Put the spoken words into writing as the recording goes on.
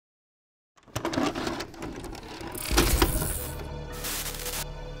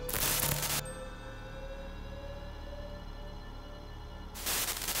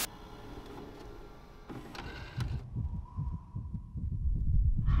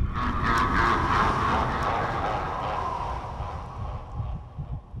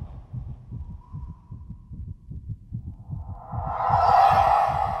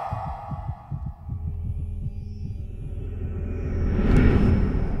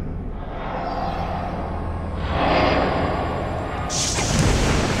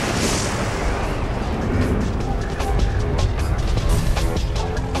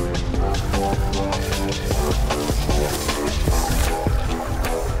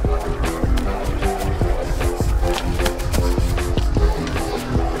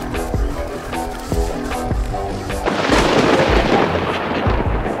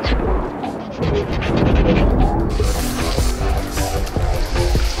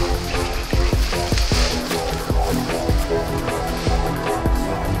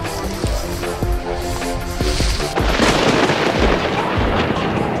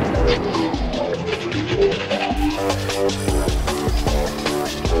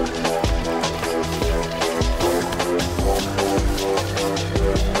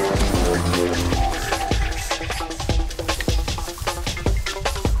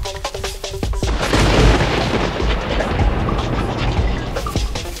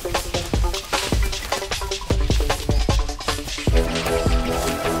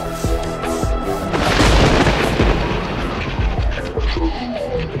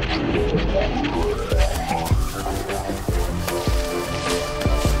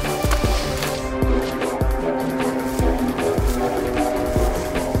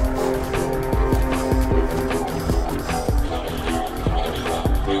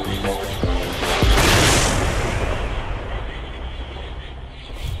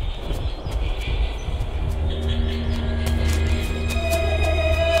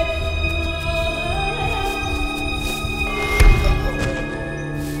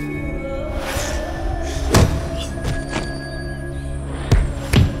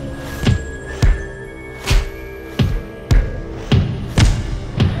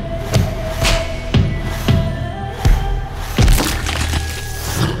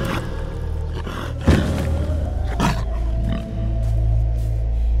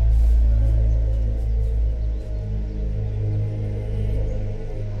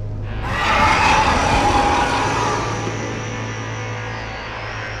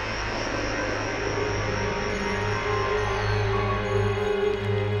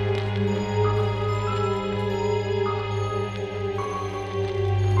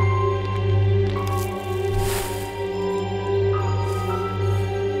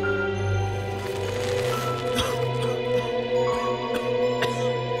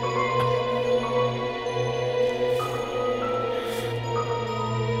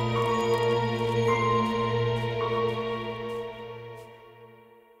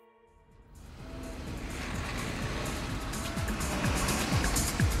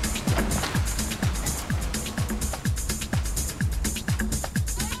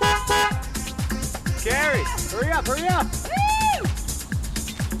Hurry up, hurry up! Woo!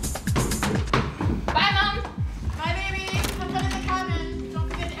 Bye, Mom. Bye, baby. Have fun in the cabin. Don't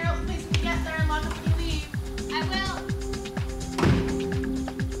forget to air out the place when you get there and lock up when you leave. I will.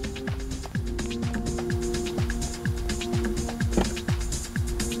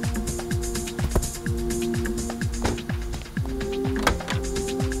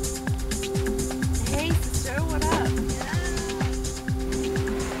 Hey, sister, what up?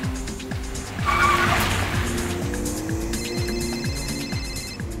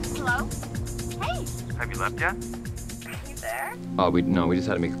 Hello? Hey! Have you left yet? Are you there? Oh, we just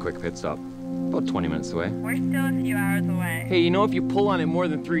had to make a quick pit stop. About 20 minutes away. We're still a few hours away. Hey, you know if you pull on it more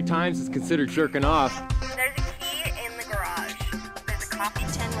than 3 times, it's considered jerking off. There's a key in the garage. There's a coffee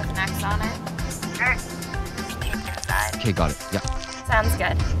tin with an X on it. Sure. Just peek inside. Okay, got it. Yeah. Sounds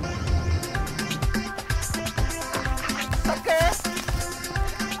good. Okay.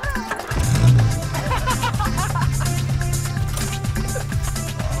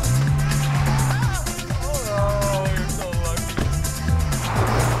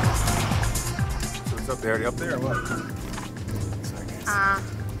 So it's up there, already up there or what? Sorry, guys.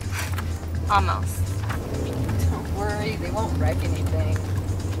 Almost. Don't worry, they won't wreck anything.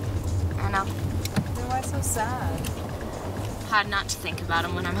 I know. Then why so sad? Hard not to think about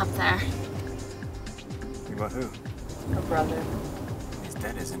him when I'm up there. Think about who? Her brother. He's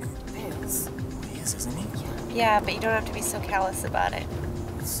dead, isn't he? Is. He is, isn't he? Yeah, but you don't have to be so callous about it.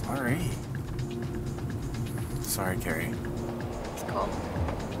 Sorry. Sorry, Carrie. It's cool.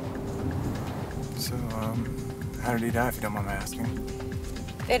 So, how did he die, if you don't mind my asking?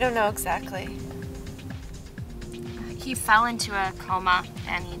 They don't know exactly. He fell into a coma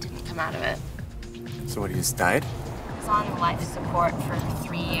and he didn't come out of it. So what, he just died? He was on life support for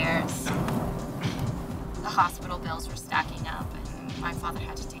 3 years. The hospital bills were stacking up and my father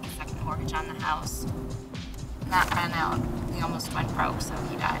had to take a second mortgage on the house. And that ran out. He almost went broke, so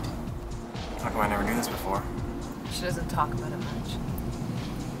he died. How come I never knew this before? She doesn't talk about it much.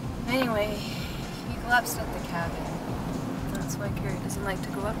 Anyway, he collapsed at the cabin. That's why Carrie doesn't like to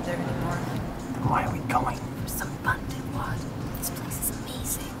go up there anymore. Then why are we going? For some fun, what? This place is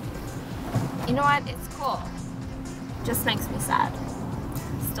amazing. You know what? It's cool. Just makes me sad.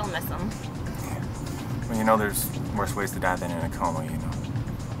 Still miss him. Well, you know there's worse ways to die than in a coma, you know.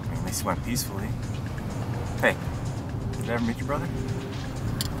 I mean, at least he went peacefully. Hey, did I ever meet your brother?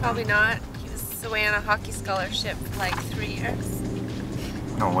 Probably not. He was away on a hockey scholarship for like 3 years.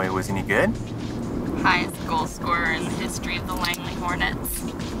 No way, was he any good? Highest goal scorer in the history of the Langley Hornets.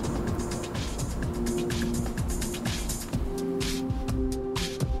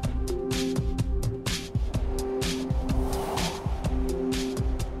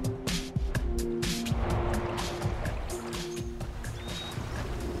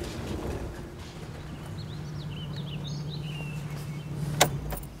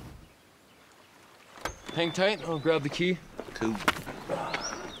 Hang tight, I'll grab the key. Cool.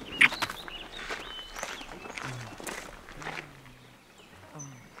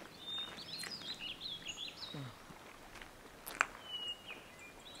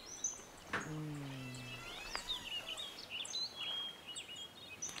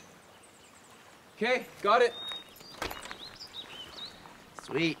 Okay, got it.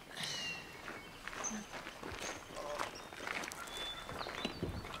 Sweet.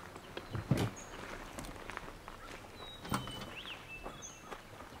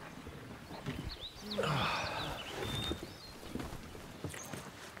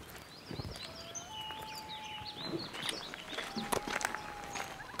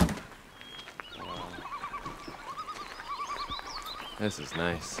 This is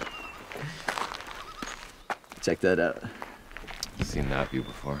nice. Check that out. Seen that view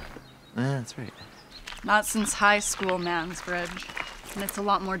before. That's right. Not since high school, Mansbridge. And it's a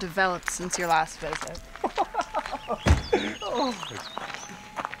lot more developed since your last visit.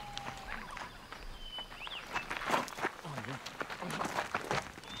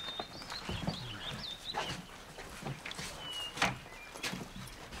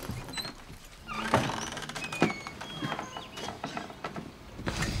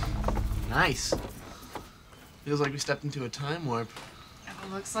 Nice. Feels like we stepped into a time warp.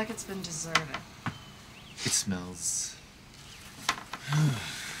 It looks like it's been deserted. It smells.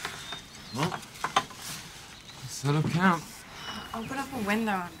 Well, Set up camp. Open up a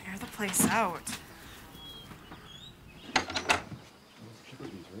window and air the place out.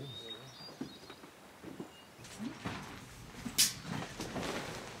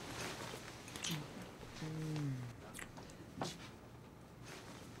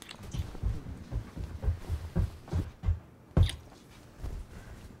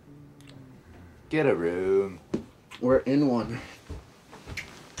 Get a room. We're in one. Can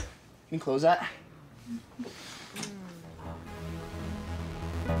you close that?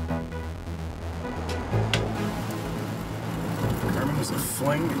 Carmen was a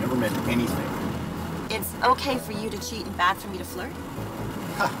fling and never meant anything. It's okay for you to cheat and bad for me to flirt?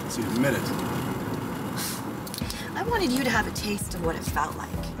 Ha! So you admit it. I wanted you to have a taste of what it felt like.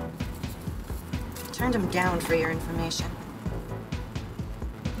 Turned him down for your information.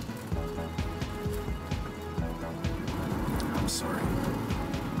 I'm sorry.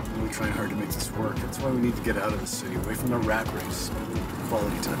 We're trying hard to make this work. That's why we need to get out of the city, away from the rat race.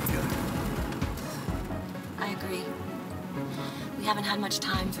 Quality time together. I agree. We haven't had much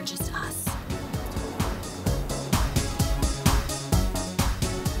time for just us.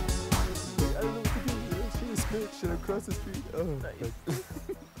 I don't know what to do. She was snitched and across the street. Oh, nice.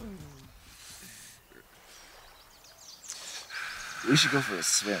 We should go for a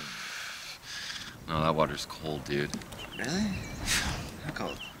swim. No, that water's cold, dude. Really? How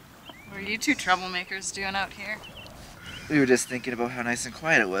cold? What are you two troublemakers doing out here? We were just thinking about how nice and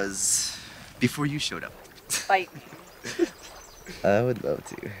quiet it was before you showed up. Fight me. I would love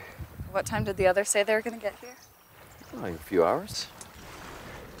to. What time did the others say they were gonna get here? Oh, in a few hours.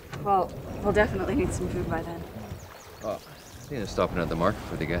 Well, we'll definitely need some food by then. Oh, I think they're stopping at the market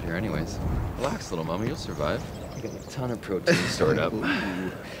before they get here anyways. Relax, little mama, you'll survive. I got a ton of protein stored up.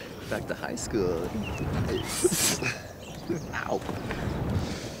 Ooh, back to high school. Nice. Ow.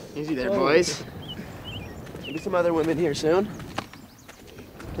 Easy there, boys. Maybe some other women here soon.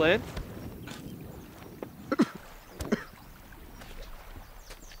 Plan?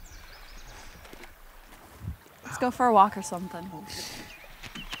 Let's go for a walk or something.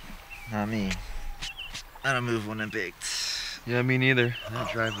 Not me. I don't move when I'm baked. Yeah, me neither.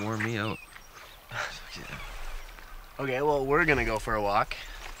 That drive wore me out. Okay, well, we're gonna go for a walk.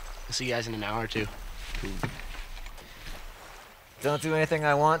 We'll see you guys in an hour or two. Don't do anything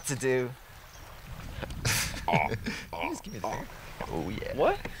I want to do. Just give me the beer. Oh yeah.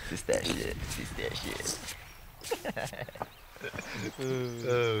 What? Just that shit. Just that shit.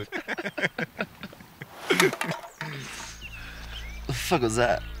 What the fuck was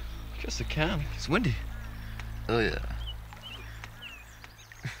that? Just a can. It's windy. Oh yeah.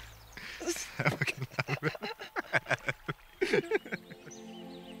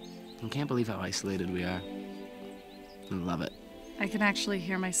 I can't believe how isolated we are. I love it. I can actually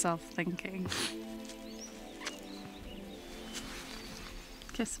hear myself thinking.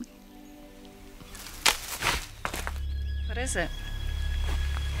 Kiss me. What is it?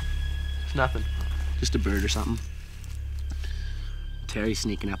 It's nothing. Just a bird or something. Terry's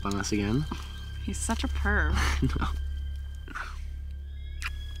sneaking up on us again. He's such a perv. No.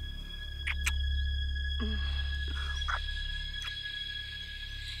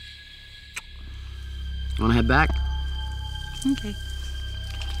 Wanna head back? Okay.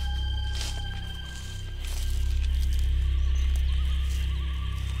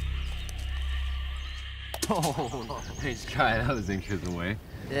 Oh, nice try. That was inches away.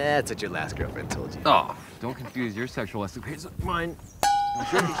 Yeah, that's what your last girlfriend told you. Oh, don't confuse your sexual escapades with mine. You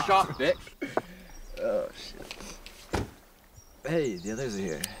shouldn't be shocked, Vic. Oh shit. Hey, the others are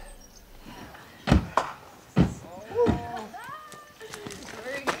here.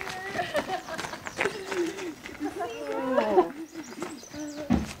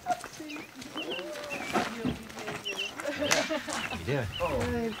 Yeah. Oh.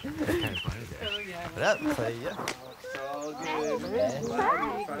 What up, playa? All good.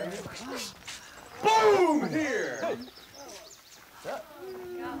 Boom! Here! What's up?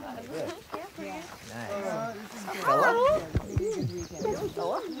 Nice.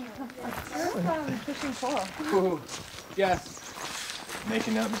 Guess.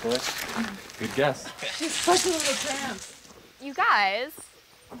 Making out in the bush. Good guess. She's such a little tramp. You guys,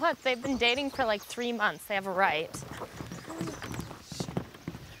 what? They've been dating for like 3 months. They have a right.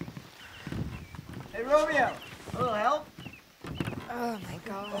 Hey, Romeo, a little help? Oh my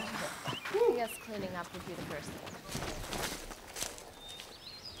God. Yes, cleaning up would be the first thing.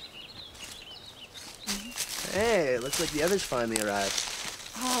 Hey, looks like the others finally arrived.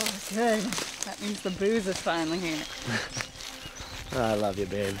 Oh, good. That means the booze is finally here. Oh, I love you,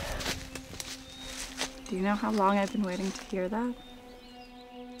 babe. Do you know how long I've been waiting to hear that?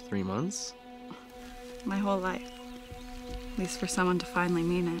 3 months? My whole life. At least for someone to finally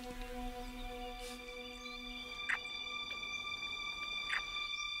mean it.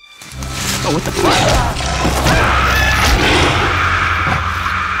 Oh, what the fuck?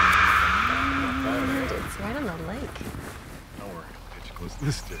 It's right on the lake. Don't worry, I'll get you close to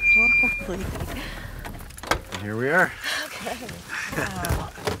the stairs. Holy. And here we are. Okay. Wow.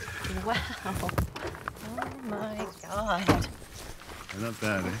 Wow. Oh my God. Not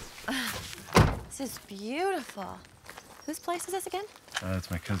bad, eh? This is beautiful. Whose place is this again? It's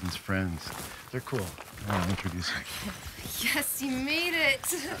my cousin's friends. They're cool. I want to introduce them. Yes, you made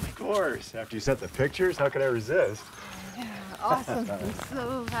it. Of course. After you sent the pictures, how could I resist? Yeah, awesome. I'm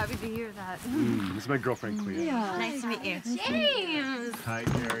so happy to hear that. This is my girlfriend, Clea. Yeah. Nice to meet you. James. Hi,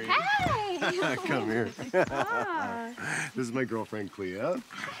 Gary. Hey. Come here. This is my girlfriend, Clea.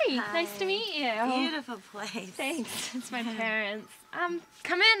 Hey, nice to meet you. Beautiful place. Thanks. It's my parents.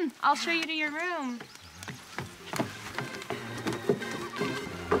 Come in. I'll show you to your room.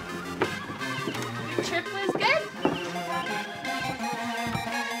 Trip was good?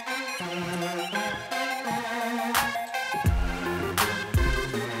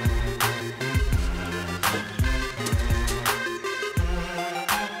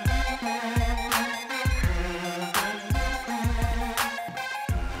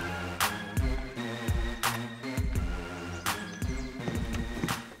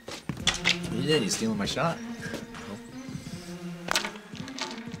 You did. You stealing my shot.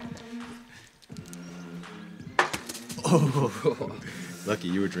 Oh, lucky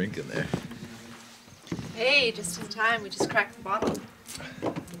you were drinking there. Hey, just in time. We just cracked the bottle.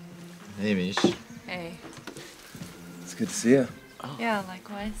 Hey, Mish. Hey. It's good to see you. Yeah,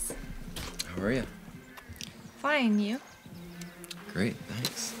 likewise. How are you? Fine, you? Great,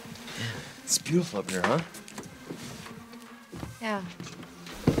 thanks. It's beautiful up here, huh? Yeah.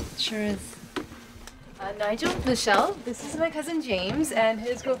 Sure is. Nigel, Michelle, this is my cousin James and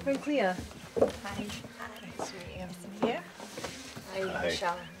his girlfriend Clea. Hi. Nice to meet you. Hi,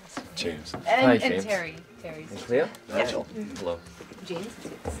 Michelle. James. And, James. and Terry. Terry's. And Clea? Nigel. Hello. James,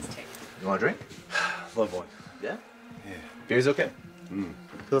 this is Terry. You want a drink? Love one. Yeah. Yeah. Beer's okay?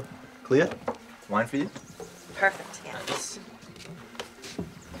 Cool. Clea? Wine for you? Perfect, yeah. Nice.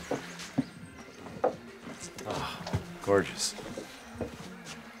 Oh, gorgeous.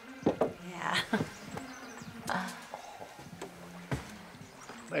 Yeah.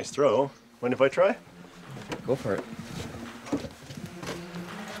 Nice throw. Mind if I try? Go for it.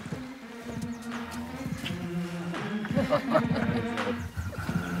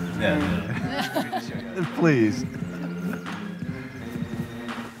 Yeah. Please.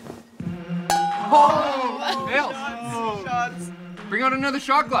 Oh! Nails! Shots. Bring out another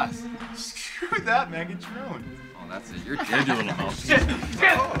shot glass. Screw that, man. Get your own. Oh, that's it. You're dead, you little mouse.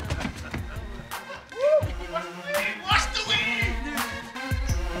 Watch the lead!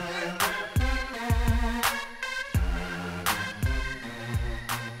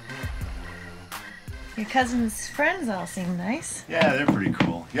 Your cousin's friends all seem nice. Yeah, they're pretty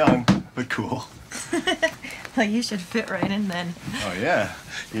cool. Young, but cool. Well, you should fit right in then. Oh, yeah.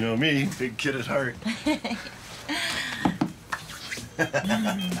 You know me, big kid at heart. You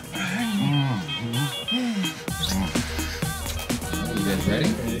guys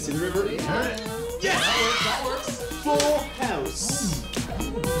ready? See the river? Yes! That works. Full house.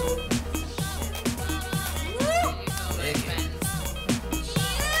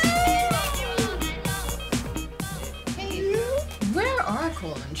 Hey, where are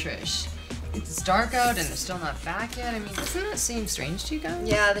Cole and Trish? It's dark out and they're still not back yet. I mean, doesn't that seem strange to you guys?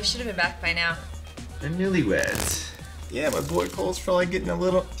 Yeah, they should have been back by now. They're newlyweds. Yeah, my boy Cole's probably getting a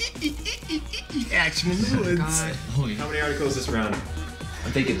little action in the woods. God. Holy. How many articles this round?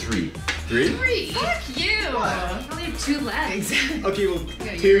 I'm thinking 3. 3? 3. Fuck you! You only have 2 left. Exactly. Okay, well,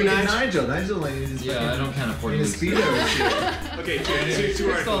 Yeah, 2, Nigel, like his Yeah, I don't can't afford to lose. Okay, two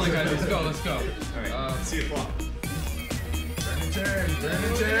Let's go, articles. guys. Let's go. Let's go. All right, let's see the flop. Turn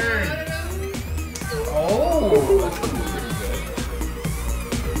and turn. Oh, that's looking pretty good.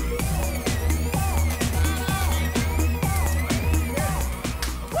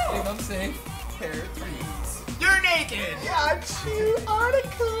 I'm safe. Pair of 3s. You're naked! Yeah, 2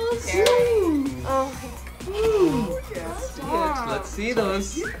 articles. Oh my God. Let's see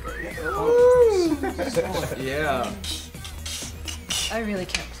those. Yeah. I really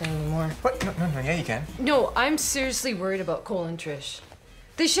can't play anymore. What? No, yeah, you can. No, I'm seriously worried about Cole and Trish.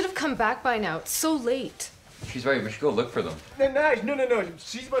 They should have come back by now. It's so late. She's right. We should go look for them. No.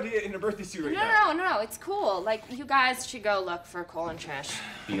 She's about to get in her birthday suit right now. No, it's cool. Like, you guys should go look for Cole and Trish.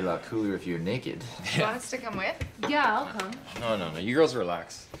 Be a lot cooler if you're naked. You want us to come with? Yeah, I'll come. No. You girls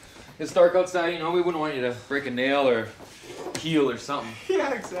relax. It's dark outside, you know. We wouldn't want you to break a nail or heel or something.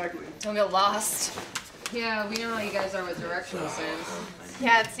 Yeah, exactly. Don't get lost. Yeah, we know how you guys are with directional sense.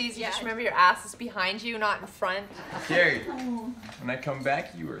 Yeah, it's easy. Just remember your ass is behind you, not in front. Gary, when I come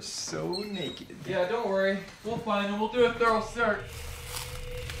back, you are so naked. Yeah, don't worry. We'll find them. We'll do a thorough search.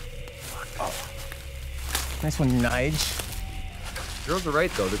 Nice one, Nige. Girls are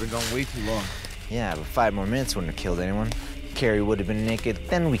right, though. They've been gone way too long. Yeah, but 5 more minutes wouldn't have killed anyone. Carrie would have been naked,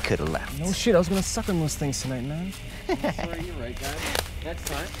 then we could have left. No shit, I was gonna suck on those things tonight, man. Sorry, you're right, guys. Next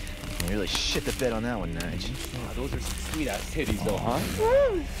time. You really shit the bed on that one, Nige. Oh, those are some sweet-ass titties, though, huh?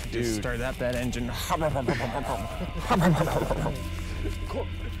 Dude. Just start that bed engine.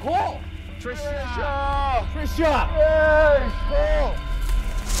 Cool! Trisha! Trisha! Hey, Cole!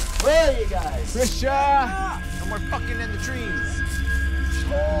 Where are you guys? Trisha! No more fucking in the trees.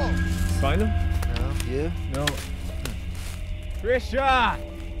 Cole! Find him? No. You? No. Trisha!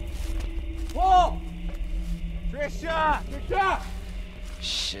 Whoa! Trisha! Trisha!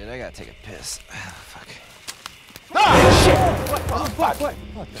 Shit, I gotta take a piss. Fuck. Ah! Shit! What? Oh, fuck! What?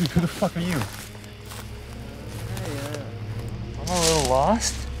 Dude, who the fuck are you? Hey, I'm a little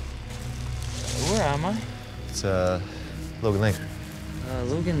lost. Where am I? It's, Logan Lake.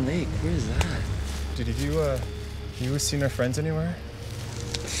 Logan Lake, where is that? Dude, have you seen our friends anywhere?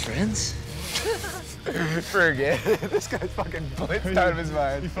 Friends? Forget it. This guy's fucking blitzed out of his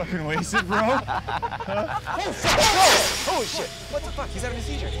mind. You fucking wasted, bro? Huh? Oh, fuck! Holy shit! What the fuck? He's having a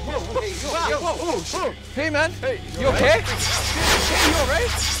seizure. Whoa, hey, yo, oh, shit! Hey, man! Hey, you okay? Hey, you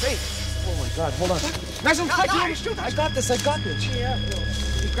alright? Hey! Oh my god, hold on. Nice and quick, I got this, Yeah.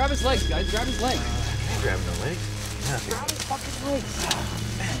 Grab his legs, guys, grab his legs. I ain't grabbing no legs. Nothing. Grab his fucking legs. Oh,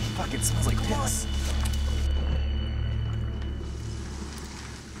 man, he fucking smells like piss.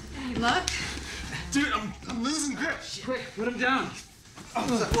 Hey, look. Dude, I'm losing grip. Quick, put him down.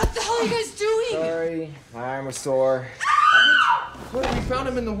 What the hell are you guys doing? Sorry, my arm was sore. What, we found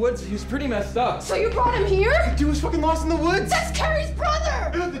him in the woods. He was pretty messed up. So you brought him here? The dude was fucking lost in the woods. That's Carrie's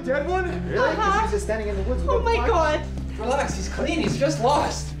brother! The dead one? Really? Because he was just standing in the woods with Oh my god. Relax, he's clean. He's just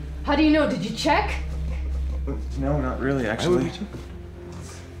lost. How do you know? Did you check? No, not really, actually.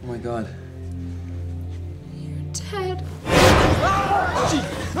 Oh my god. You're dead.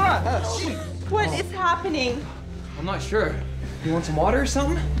 What is happening? I'm not sure. You want some water or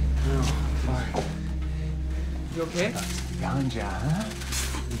something? No, fine. You okay? Ganja, huh?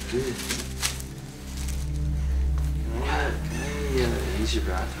 Good. Can I use your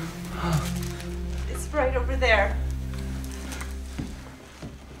bathroom? It's right over there.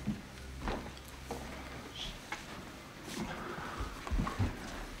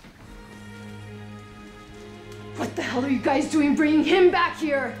 What the hell are you guys doing bringing him back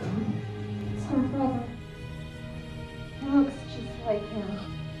here? It's her brother. He looks just like him.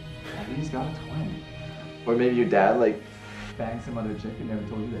 Maybe he's got a twin. Or maybe your dad, like, banged some other chick and never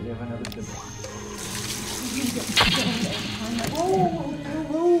told you that you have another sibling.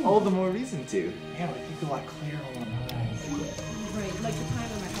 All the more reason to. Yeah, I think a lot clearer on my eyes. Right, like the time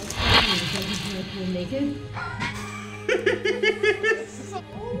when my house was naked.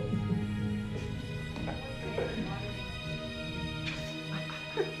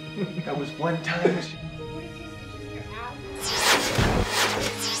 That was one time. I'm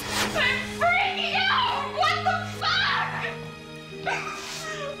freaking out! What the fuck?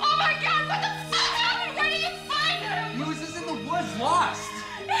 Oh my god, what the fuck happened? Where did you find him? He was just in the woods, lost.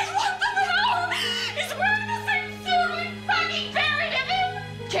 And what the hell? He's wearing the same suit we fucking buried him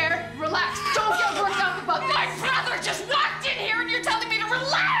in! Care, relax. Don't get worked up about this. My brother just walked in here and you're telling me to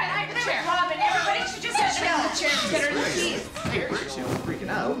relax! I agree with Robyn. Everybody should just sit down in the chair and get her the keys. She was freaking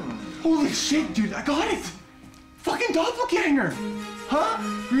out. Holy shit, dude, I got it! Fucking doppelganger! Huh?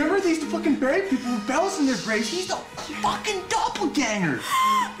 Remember they used to fucking bury people with bells in their graves? He's the fucking doppelganger!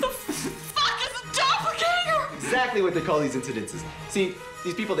 The fuck is a doppelganger? Exactly what they call these incidences. See,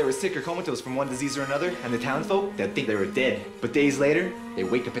 these people, they were sick or comatose from one disease or another, and the townsfolk, they'd think they were dead. But days later, they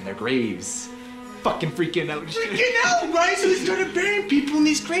wake up in their graves. Fucking freaking out. Freaking out, right? So they started burying people in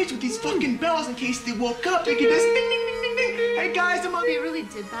these graves with these fucking bells in case they woke up. They could just ding, ding, ding, ding, ding. Hey guys, I'm on. They really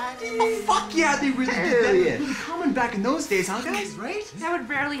did that? Oh, fuck yeah, they really did that. Hell yeah. Really common back in those days, huh, guys? Right? That would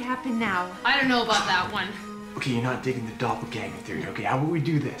rarely happen now. I don't know about that one. Okay, you're not digging the doppelganger theory. Okay, how about we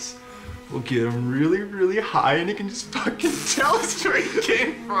do this? We'll get him really, really high, and he can just fucking tell us where he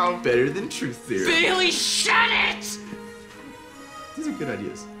came from. Better than truth theory. Bailey, shut it! These are good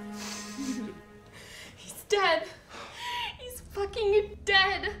ideas. He's dead. He's fucking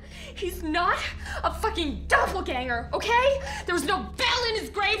dead. He's not a fucking doppelganger, okay? There was no bell in his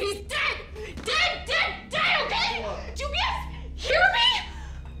grave. He's dead. Dead, dead, dead, okay? Do you guys hear me?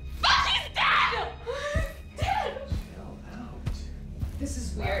 Fuck, he's dead! Dead! This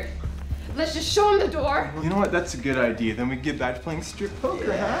is weird. Let's just show him the door. You know what? That's a good idea. Then we get back to playing strip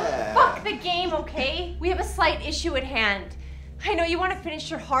poker, huh? Fuck the game, okay? We have a slight issue at hand. I know you want to finish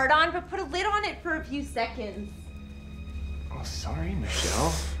your heart on, but put a lid on it for a few seconds. Oh, sorry,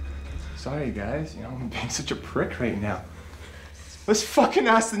 Michelle. Sorry, guys. You know, I'm being such a prick right now. Let's fucking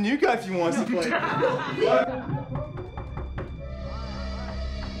ask the new guy if he wants to play.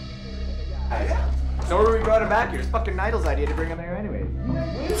 Know where we brought him back here? It's fucking Nigel's idea to bring him here anyway.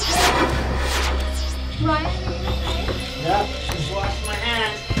 Ryan? Yep, just wash my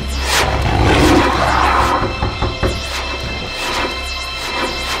hands.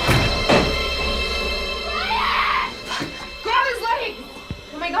 Grab his leg!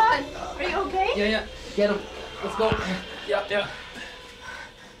 Oh my god, are you okay? Yeah, get him. Let's go. Yeah.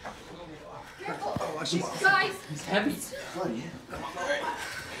 Careful. Oh, Guys! He's heavy.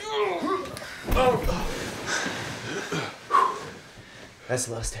 That's a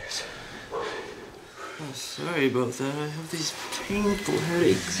lot of stairs. Oh, sorry about that. I have these painful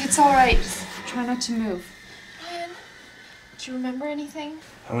headaches. It's all right. Just try not to move. Ryan, do you remember anything?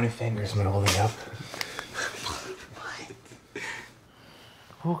 How many fingers am I holding up?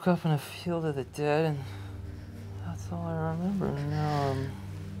 Woke up in a field of the dead, and that's all I remember. Now I'm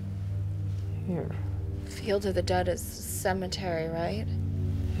here. Field of the Dead is cemetery, right?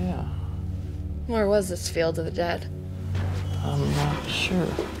 Yeah, Where was this Field of the Dead? I'm not sure.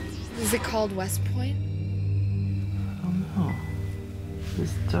 Is it called West Point? I don't know. It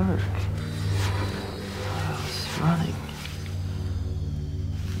was dark. I was running.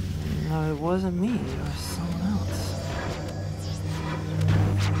 No, it wasn't me. It was someone else.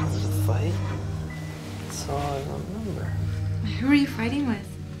 It was a fight. That's all I remember. Who were you fighting with?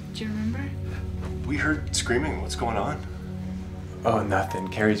 Do you remember? We heard screaming. What's going on? Oh, nothing.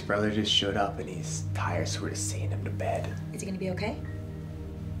 Carrie's brother just showed up and he's tired, so we're just sending him to bed. Is he gonna be okay?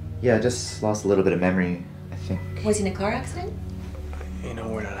 Yeah, just lost a little bit of memory, I think. Was he in a car accident? You know,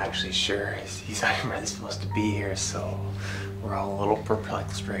 we're not actually sure. He's not even really supposed to be here, so we're all a little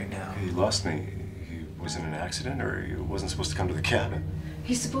perplexed right now. He lost me. He was in an accident, or he wasn't supposed to come to the cabin?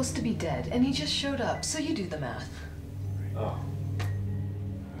 He's supposed to be dead, and he just showed up, so you do the math. Oh.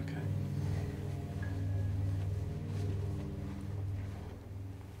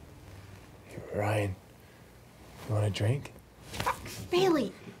 Ryan, you want a drink?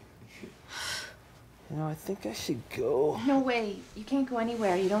 Bailey! You know, I think I should go. No way. You can't go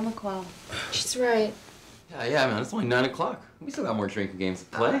anywhere. You don't look well. She's right. Yeah, man. It's only 9 o'clock. We still got more drinking games to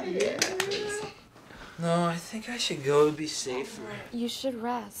play. No, I think I should go to be safer. You should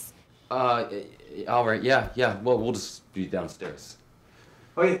rest. All right. Yeah. Well, we'll just be downstairs.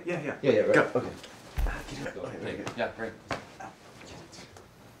 Oh, yeah. Yeah, right. Go. Okay. Yeah, great.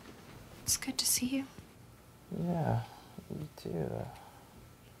 It's good to see you. Yeah, you too.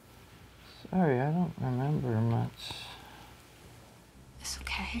 Sorry, I don't remember much. It's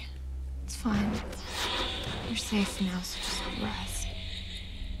okay. It's fine. You're safe now, so just rest.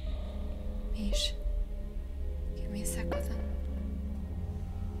 Mish, give me a sec with him.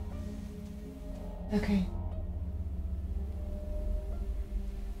 Okay.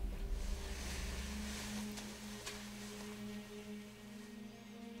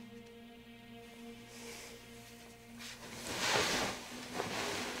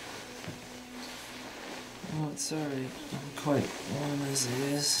 Oh, it's alright. I'm quite warm as it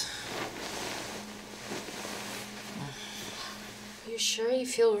is. Are you sure you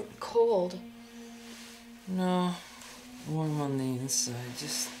feel cold? No, warm on the inside.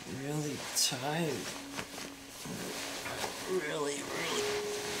 Just really tired. Really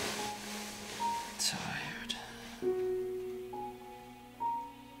tired.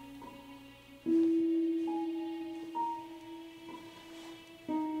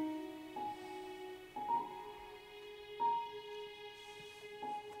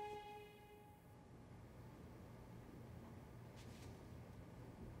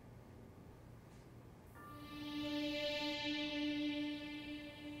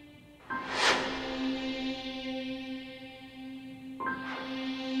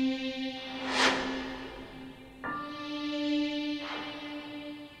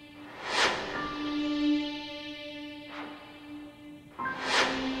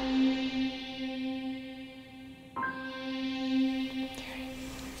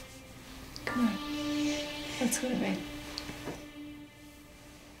 Let's go to bed.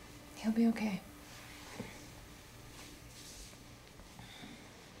 He'll be okay.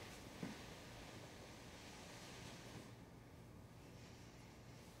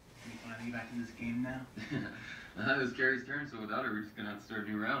 You finally back in this game now? It was Carrie's turn, so without her, we're just gonna have to start a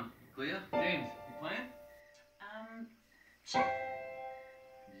new round. Clea? James, you playing? Sure.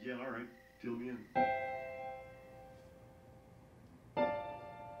 Yeah, all right. Deal me in.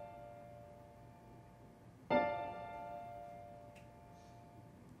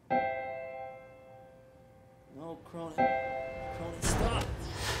 No, Cronin. Cronin, stop!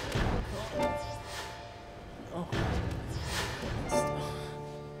 Cronin. No. Cronin,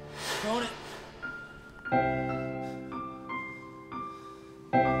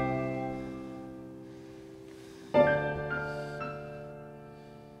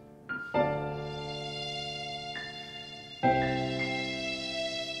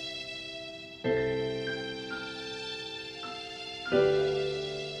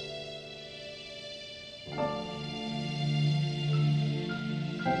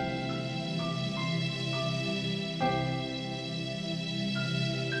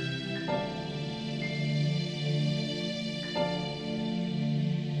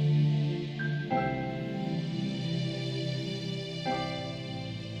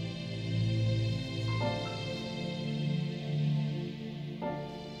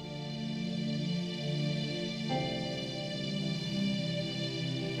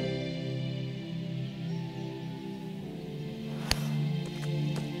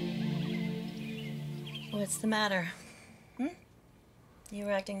 What's the matter? You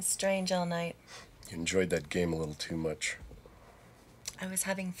were acting strange all night. You enjoyed that game a little too much. I was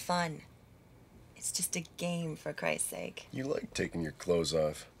having fun. It's just a game, for Christ's sake. You like taking your clothes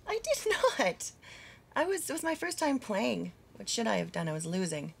off. I did not. It was my first time playing. What should I have done? I was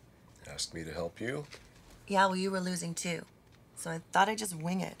losing. Asked me to help you. Yeah, well, you were losing too. So I thought I'd just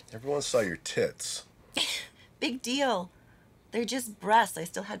wing it. Everyone saw your tits. Big deal. They're just breasts. I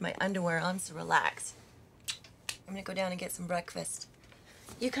still had my underwear on, so relax. I'm gonna go down and get some breakfast.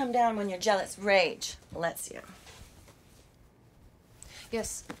 You come down when your jealous rage lets you.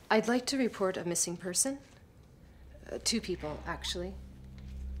 Yes, I'd like to report a missing person. 2 people, actually.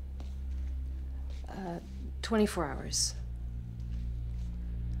 24 hours.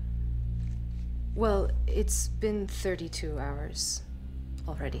 Well, it's been 32 hours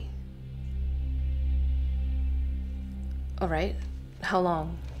already. All right. How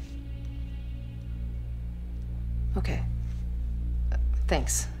long? Okay.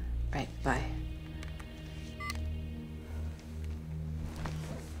 Thanks. Right, bye.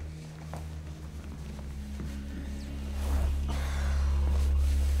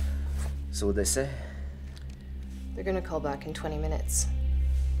 So what'd they say? They're gonna call back in 20 minutes.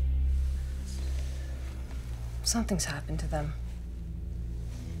 Something's happened to them.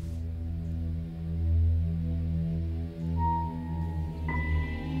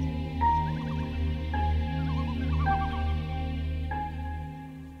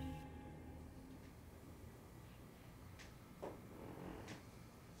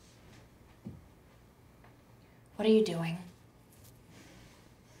 What are you doing?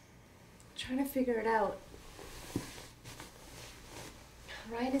 Trying to figure it out.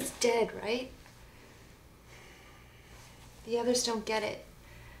 Ryan is dead, right? The others don't get it.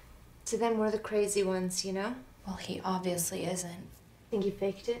 To them, we're the crazy ones, you know? Well, he obviously isn't. Think he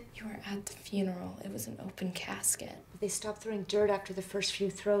faked it? You were at the funeral. It was an open casket. They stopped throwing dirt after the first few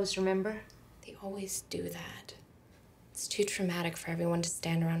throws, remember? They always do that. It's too traumatic for everyone to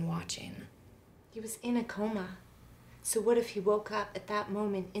stand around watching. He was in a coma. So what if he woke up at that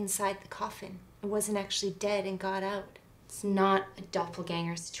moment inside the coffin and wasn't actually dead and got out? It's not a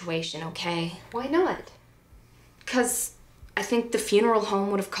doppelganger situation, okay? Why not? Because I think the funeral home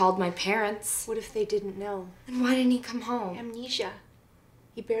would have called my parents. What if they didn't know? Then why didn't he come home? Amnesia.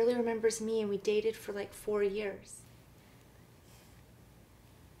 He barely remembers me, and we dated for like 4 years.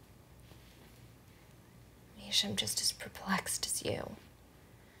 Misha, I'm just as perplexed as you.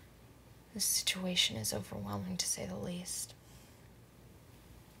 This situation is overwhelming, to say the least.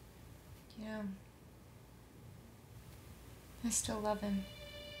 Yeah. I still love him.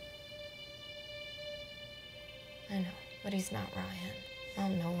 I know, but he's not Ryan. I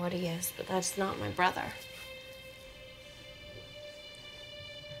don't know what he is, but that's not my brother.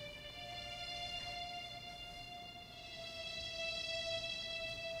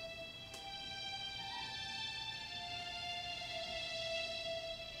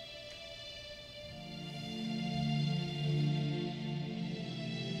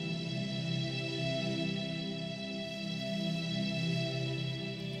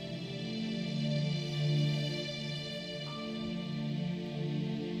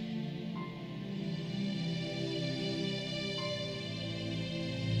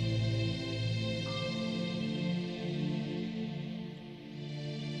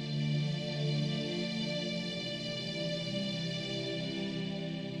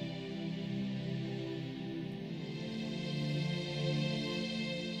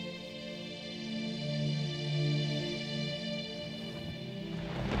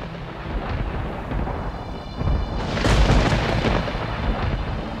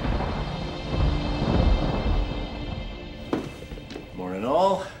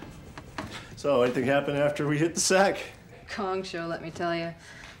 So, anything happened after we hit the sack? Gong show, let me tell you.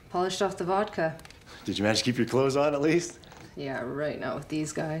 Polished off the vodka. Did you manage to keep your clothes on at least? Yeah, right, not with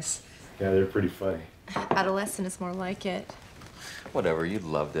these guys. Yeah, they're pretty funny. Adolescent is more like it. Whatever, you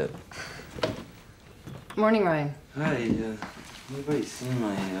loved it. Morning, Ryan. Hi, anybody seen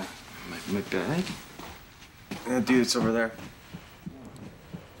my bag? Yeah, dude, it's over there.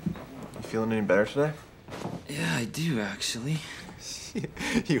 You feeling any better today? Yeah, I do, actually.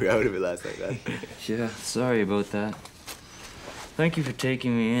 You were out of it last night, man. Yeah, sorry about that. Thank you for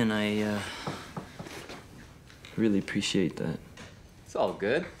taking me in. I really appreciate that. It's all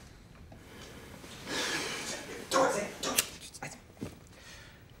good.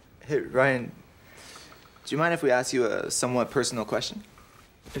 Hey, Ryan, do you mind if we ask you a somewhat personal question?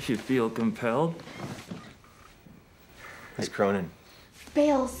 If you feel compelled. It's Cronin.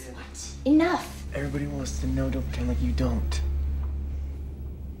 Bales, enough. Everybody wants to know, don't pretend like you don't.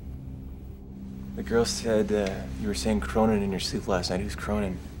 The girl said you were saying Cronin in your sleep last night. Who's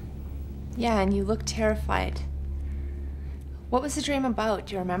Cronin? Yeah, and you look terrified. What was the dream about?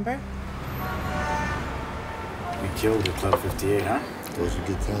 Do you remember? We killed at Club 58, huh? Those were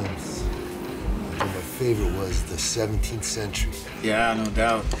good times. I think my favorite was the 17th century. Yeah, no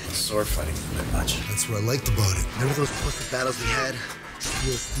doubt. The sword fighting a bit much. That's what I liked about it. Remember those pussy battles we had?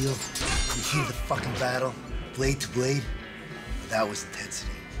 Steel to steel. The heat of the fucking battle. Blade to blade. That was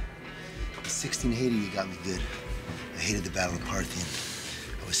intensity. In 1680, you got me good. I hated the Battle of Parthian.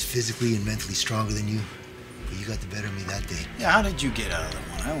 I was physically and mentally stronger than you, but you got the better of me that day. Yeah, how did you get out of that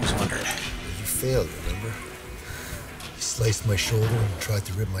one? I always wondered. You failed, remember? You sliced my shoulder and tried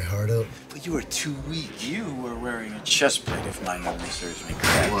to rip my heart out. But you were too weak. You were wearing a chest plate, if my memory serves me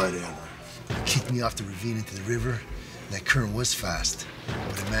correct. Whatever. You kicked me off the ravine into the river, and that current was fast.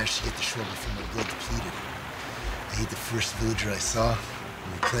 But I managed to get the shore before my blood depleted. I ate the first villager I saw,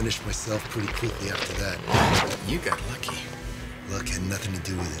 and replenished myself pretty quickly after that. You got lucky. Luck had nothing to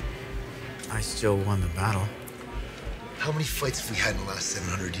do with it. I still won the battle. How many fights have we had in the last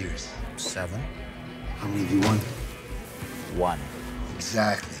 700 years? 7. How many have you won? 1.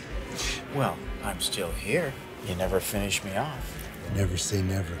 Exactly. Well, I'm still here. You never finish me off. Never say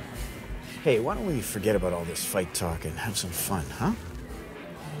never. Hey, why don't we forget about all this fight talk and have some fun, huh?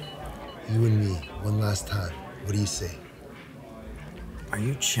 You and me, one last time. What do you say? Are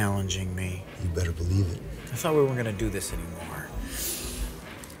you challenging me? You better believe it. I thought we weren't gonna do this anymore.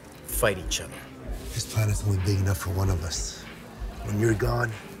 Fight each other. This planet's only big enough for one of us. When you're gone,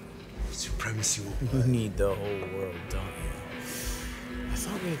 supremacy will be. You need the whole world, don't you? I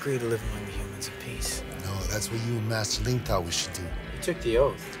thought we agreed to live among the humans in peace. No, that's what you and Master Ling thought we should do. You took the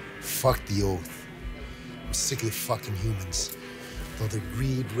oath. Fuck the oath. I'm sick of the fucking humans. With all their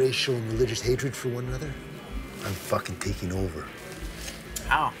greed, racial, and religious hatred for one another, I'm fucking taking over.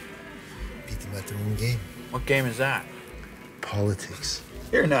 How? Beat them at their own game. What game is that? Politics.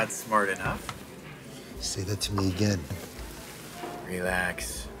 You're not smart enough. Say that to me again.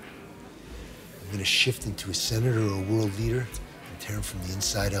 Relax. I'm gonna shift into a senator or a world leader and tear him from the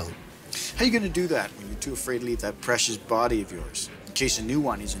inside out. How you gonna do that when you're too afraid to leave that precious body of yours? In case a new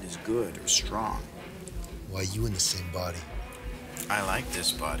one isn't as good or strong. Why you in the same body? I like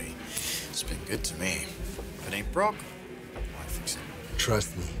this body. It's been good to me. If it ain't broke, I'll fix it.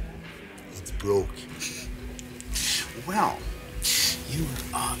 Trust me, it's broke. Well, you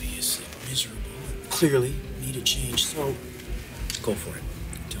are obviously miserable and clearly need a change, so go for it.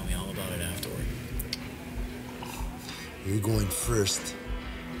 Tell me all about it afterward. You're going first,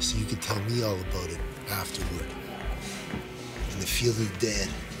 so you can tell me all about it afterward. In the field of the dead,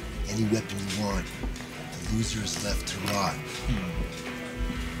 any weapon you want, the loser is left to rot.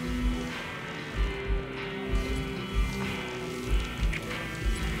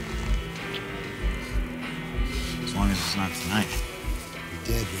 As long as it's not tonight.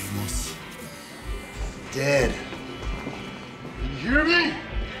 You're dead, Ramos. Dead. You hear me?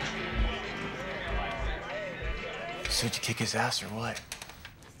 So did you kick his ass or what?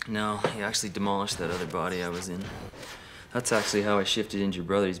 No, he actually demolished that other body I was in. That's actually how I shifted into your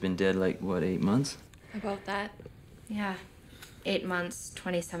brother. He's been dead like, what, 8 months? About that? Yeah. 8 months,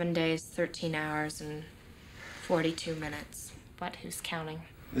 27 days, 13 hours, and 42 minutes. But who's counting?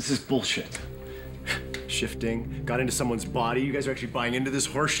 This is bullshit. Shifting, got into someone's body. You guys are actually buying into this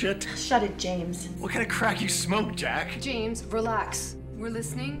horse shit? Shut it, James. What kind of crack you smoke, Jack? James, relax. We're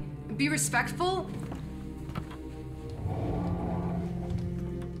listening. Be respectful.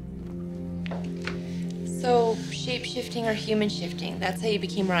 So, shape-shifting or human shifting, that's how you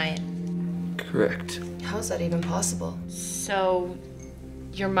became Ryan. Correct. How's that even possible? So,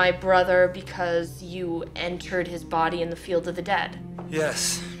 you're my brother because you entered his body in the field of the dead.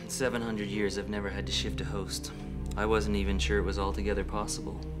 Yes. 700 years I've never had to shift a host. I wasn't even sure it was altogether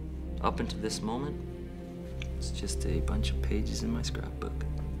possible. Up until this moment, it's just a bunch of pages in my scrapbook.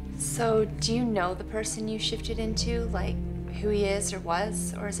 So, do you know the person you shifted into? Like, who he is or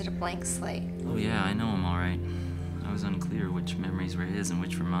was? Or is it a blank slate? Oh yeah, I know him all right. I was unclear which memories were his and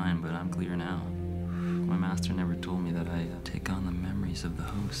which were mine, but I'm clear now. My master never told me that I take on the memories of the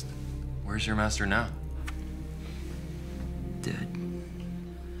host. Where's your master now? Dead.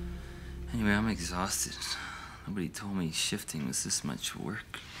 Anyway, I'm exhausted. Nobody told me shifting was this much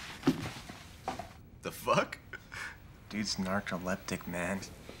work. The fuck? Dude's narcoleptic, man.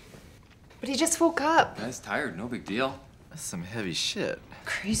 But he just woke up. Guy's tired, no big deal. That's some heavy shit.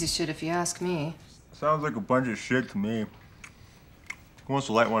 Crazy shit if you ask me. Sounds like a bunch of shit to me. Who wants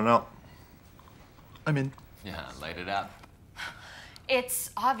to light one up? I'm in. Yeah, light it up. It's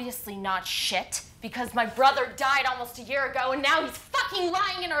obviously not shit, because my brother died almost a year ago, and now he's fucking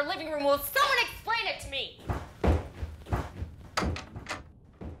lying in our living room. Will someone explain explain it to me.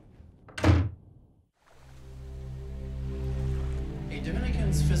 A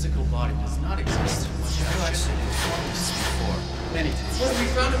Dominican's physical body does not exist. I've actually performed this before. Many times. Well, we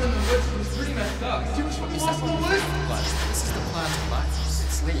found him in the woods. He was pretty messed up. He was fucking lost in the woods. This is the plasma virus.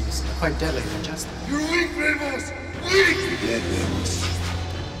 It's leaves, quite deadly to ingest them. You're weak, Ramos! Weak! You're dead, Ramos.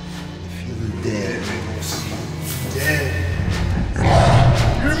 Feeling dead, Ramos. Dead. You're me!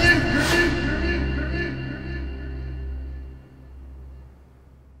 You're me! You're me! You're me!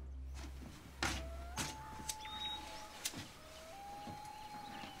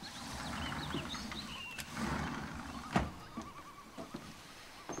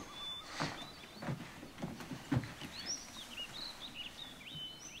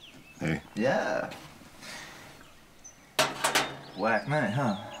 Hey. Yeah. Whack night,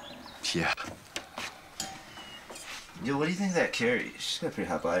 huh? Yeah. Yo, what do you think of that Carrie? She's got a pretty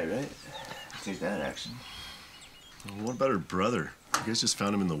hot body, right? Take that action. Well, what about her brother? You guys just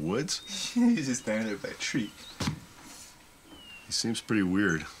found him in the woods? He's just standing there by a tree. He seems pretty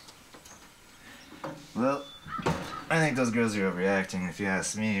weird. Well, I think those girls are overreacting. If you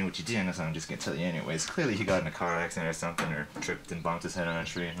ask me, what you do know, so I'm just gonna tell you anyways. Clearly he got in a car accident or something, or tripped and bumped his head on a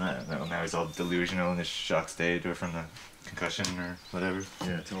tree. I don't know, now he's all delusional in his shock state, or from the concussion, or whatever.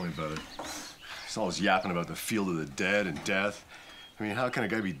 Yeah, tell me about it. He's always yapping about the field of the dead and death. I mean, how can a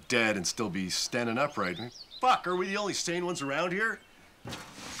guy be dead and still be standing upright? I mean, fuck, are we the only sane ones around here?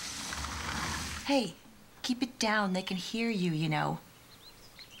 Hey, keep it down. They can hear you, you know.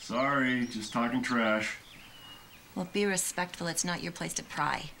 Sorry, just talking trash. Well, be respectful. It's not your place to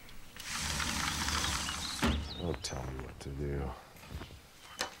pry. Don't tell me what to do.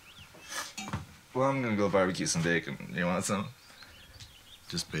 Well, I'm gonna go barbecue some bacon. You want some?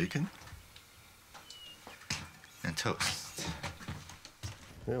 Just bacon? And toast.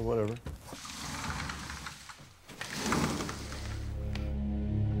 Yeah, whatever.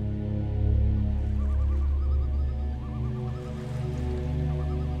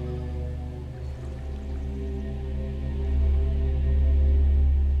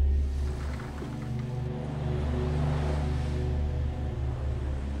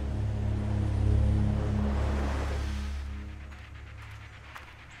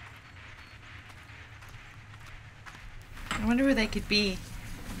 I wonder where they could be.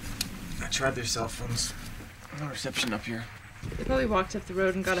 I tried their cell phones. No reception up here. They probably walked up the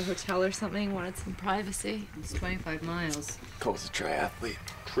road and got a hotel or something, wanted some privacy. It's 25 miles. Cole's a triathlete.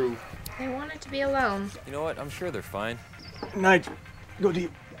 True. They wanted to be alone. You know what? I'm sure they're fine. Nigel, go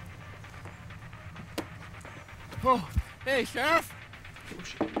deep. Oh, hey, Sheriff.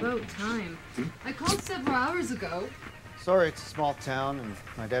 About time. I called several hours ago. Sorry, it's a small town, and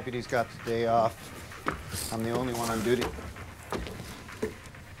my deputy's got the day off. I'm the only one on duty.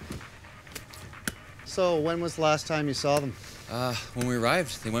 So, when was the last time you saw them? When we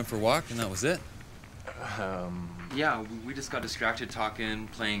arrived, they went for a walk, and that was it. Yeah, we just got distracted talking,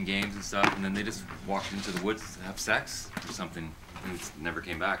 playing games and stuff, and then they just walked into the woods to have sex or something, and never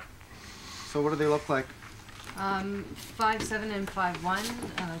came back. So, what do they look like? 5'7" and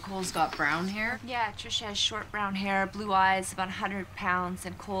 5'1". Cole's got brown hair. Yeah, Trish has short brown hair, blue eyes, about 100 pounds,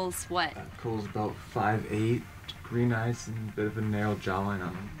 and Cole's what? Cole's about 5'8", green eyes, and a bit of a narrow jawline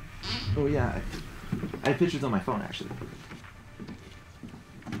on him. Oh, yeah. I have pictures on my phone, actually.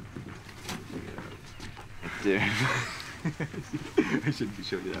 There. I shouldn't be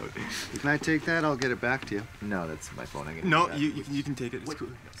showing you that way. Can I take that? I'll get it back to you. No, that's my phone. No, you can take it. It's cool.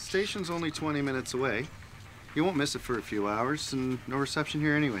 Station's only 20 minutes away. You won't miss it for a few hours, and no reception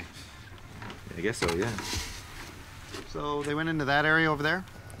here anyway. I guess so, yeah. So they went into that area over there?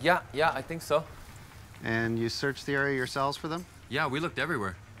 Yeah, I think so. And you searched the area yourselves for them? Yeah, we looked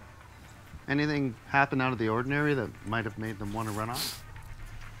everywhere. Anything happen out of the ordinary that might have made them want to run off?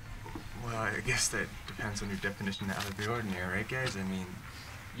 Well, I guess that depends on your definition of out of the ordinary, right, guys? I mean...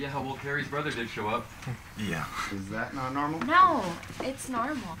 Yeah, well, Carrie's brother did show up. Yeah. Is that not normal? No, it's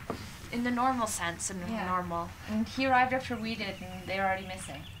normal. In the normal sense of normal. And he arrived after we did, and they were already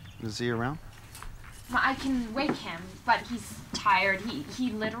missing. Is he around? I can wake him, but he's tired.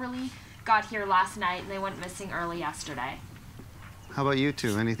 He literally got here last night, and they went missing early yesterday. How about you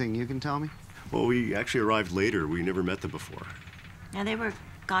two? Anything you can tell me? Well, we actually arrived later. We never met them before. Yeah, they were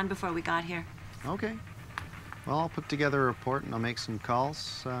gone before we got here. Okay. Well, I'll put together a report and I'll make some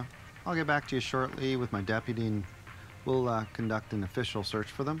calls. I'll get back to you shortly with my deputy and we'll conduct an official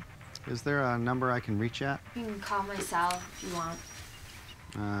search for them. Is there a number I can reach at? You can call my cell if you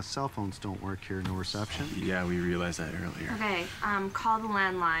want. Cell phones don't work here, no reception. Yeah, we realized that earlier. Okay, call the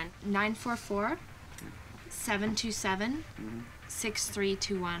landline. 944 727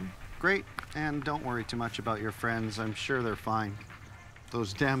 6321. Great. And don't worry too much about your friends. I'm sure they're fine.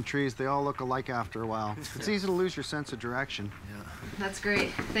 Those damn trees, they all look alike after a while. It's easy to lose your sense of direction. Yeah. That's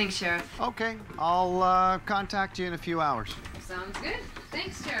great. Thanks, Sheriff. Okay, I'll contact you in a few hours. Sounds good.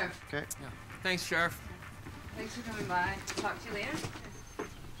 Thanks, Sheriff. Okay. Yeah. Thanks, Sheriff. Thanks for coming by. Talk to you later.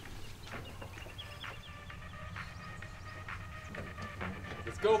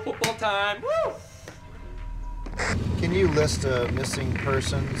 Let's go football time. Woo! Can you list missing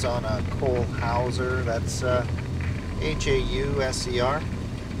persons on a Cole Hauser, that's Hauser,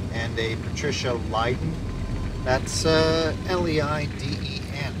 and a Patricia Leiden, that's Leiden.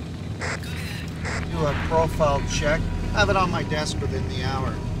 Do a profile check. Have it on my desk within the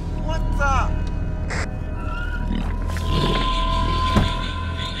hour. What the?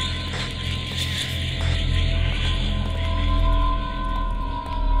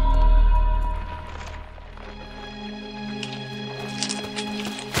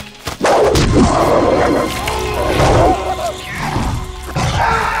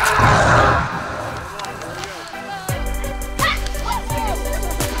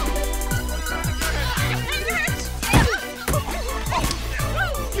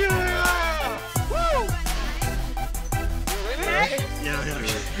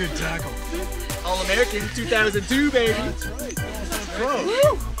 Good tackle. All-American 2002, baby. That's right. Close.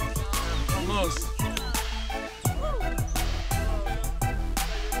 Woo! Almost.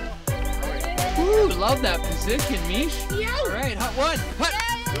 Woo, love that position, Mish. Yeah. All right, hot one. Hut.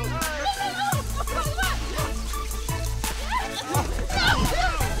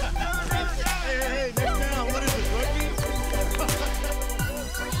 Hey, next down. What is it, rugby?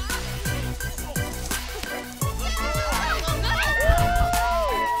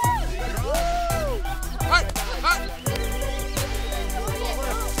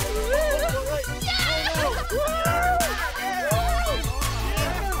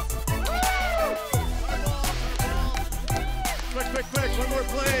 Quick, one more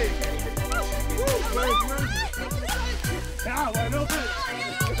play. Now, wide open.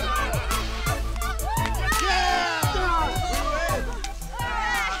 Yeah!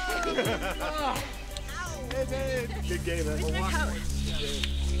 Good game, man.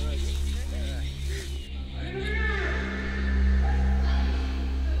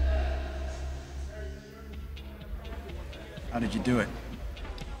 How did you do it?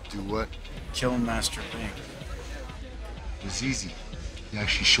 Do what? Kill Master Ling. It was easy. He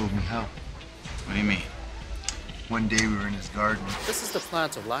actually showed me how. What do you mean? One day we were in his garden. This is the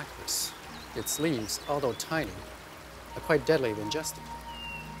plant of lactose. Its leaves, although tiny, are quite deadly if ingested.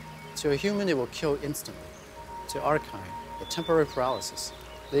 To a human, it will kill instantly. To our kind, a temporary paralysis,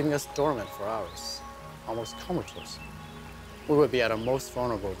 leaving us dormant for hours, almost comatose. We would be at our most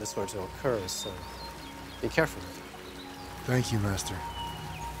vulnerable if this were to occur, so be careful with it. Thank you, Master.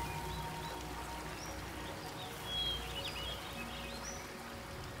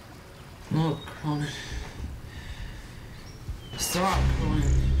 No, Cronin. Stop, Cronin.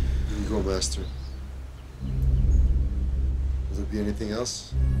 Here you go, Master. Will there be anything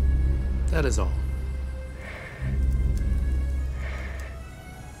else? That is all.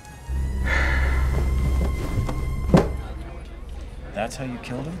 That's how you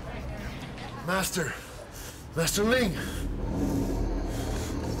killed him? Master! Master Ling!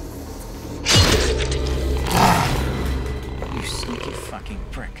 You sneaky fucking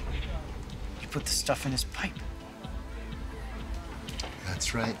prick. You put the stuff in his pipe.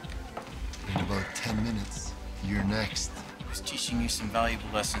 That's right. In about 10 minutes, you're next. I was teaching you some valuable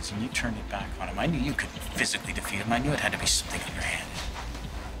lessons and you turned it back on him. I knew you couldn't physically defeat him. I knew it had to be something on your hand.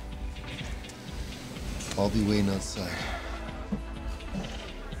 I'll be waiting outside.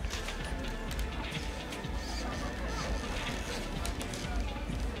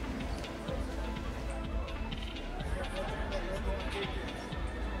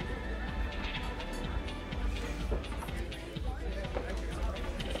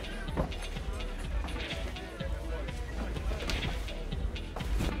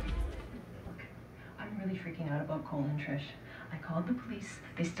 Cole and Trish. I called the police.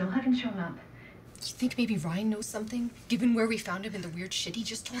 They still haven't shown up. You think maybe Ryan knows something, given where we found him and the weird shit he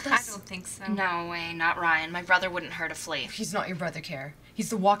just told us? I don't think so. No way, not Ryan. My brother wouldn't hurt a flea. He's not your brother, Care. He's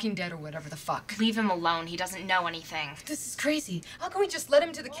the Walking Dead or whatever the fuck. Leave him alone. He doesn't know anything. This is crazy. How can we just let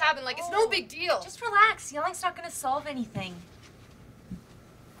him to the cabin like it's no big deal? Just relax. Yelling's not gonna solve anything.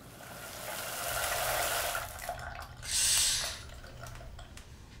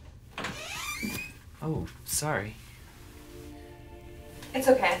 Oh, sorry. It's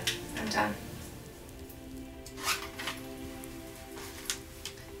okay. I'm done.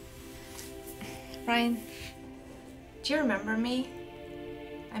 Ryan, do you remember me?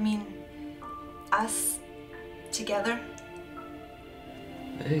 I mean, us together?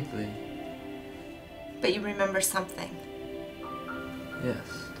 Vaguely. But you remember something.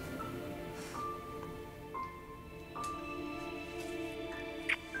 Yes.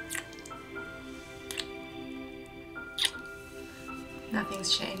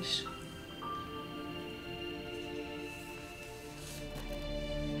 Nothing's changed.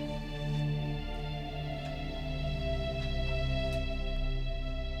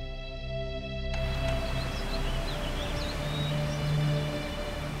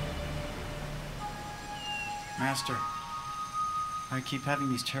 Master, I keep having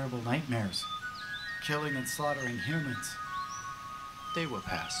these terrible nightmares. Killing and slaughtering humans. They will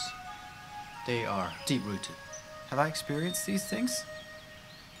pass. They are deep-rooted. Have I experienced these things?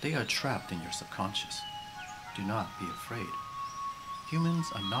 They are trapped in your subconscious. Do not be afraid. Humans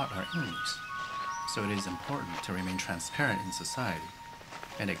are not our enemies, so it is important to remain transparent in society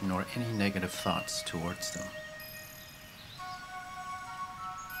and ignore any negative thoughts towards them.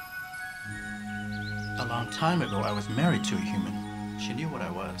 A long time ago, I was married to a human. She knew what I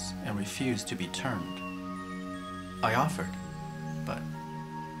was and refused to be turned. I offered, but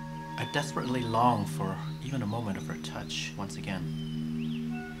I desperately longed for even a moment of her touch once again.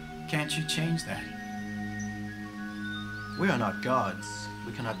 Can't you change that? We are not gods.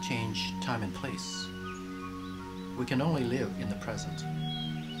 We cannot change time and place. We can only live in the present.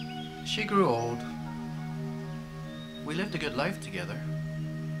 She grew old. We lived a good life together.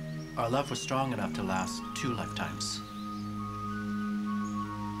 Our love was strong enough to last 2 lifetimes.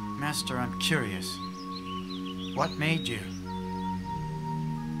 Master, I'm curious. What made you?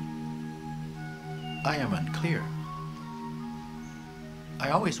 I am unclear. I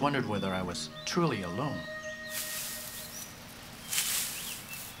always wondered whether I was truly alone.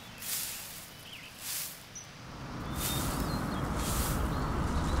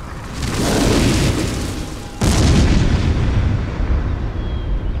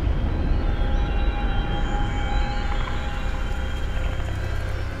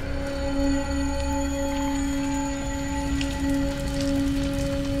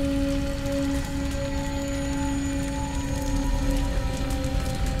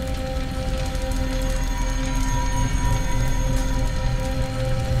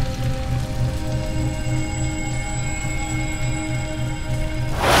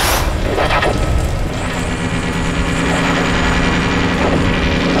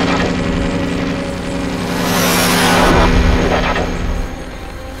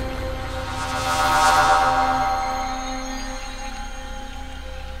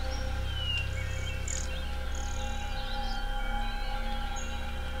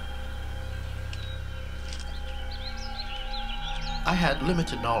 I had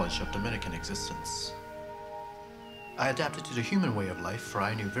limited knowledge of Dominican existence. I adapted to the human way of life, for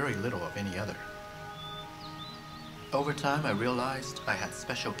I knew very little of any other. Over time, I realized I had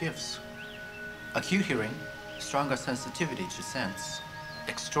special gifts. Acute hearing, stronger sensitivity to sense,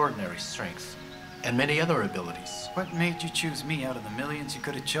 extraordinary strength, and many other abilities. What made you choose me out of the millions you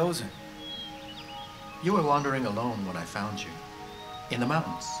could have chosen? You were wandering alone when I found you. In the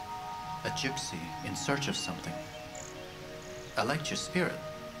mountains, a gypsy in search of something. I liked your spirit.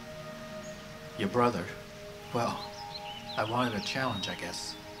 Your brother, well, I wanted a challenge, I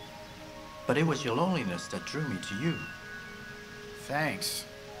guess. But it was your loneliness that drew me to you. Thanks.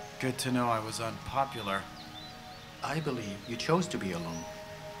 Good to know I was unpopular. I believe you chose to be alone.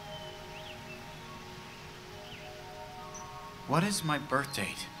 What is my birth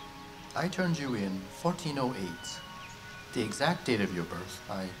date? I turned you in 1408. The exact date of your birth,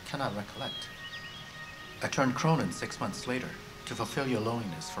 I cannot recollect. I turned Cronin 6 months later to fulfill your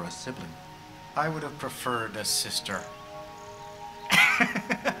loneliness for a sibling. I would have preferred a sister.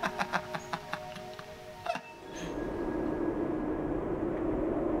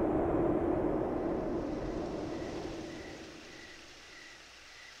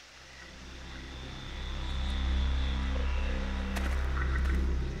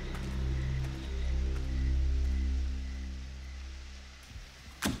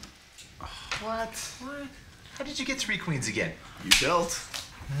 What? How did you get 3 queens again? You dealt.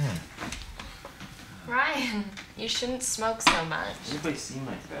 Ryan, you shouldn't smoke so much. Anybody see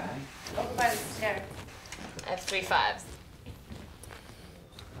my bag? Over by the stairs. I have 3 5s.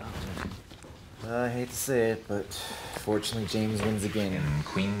 I hate to say it, but fortunately James wins again. And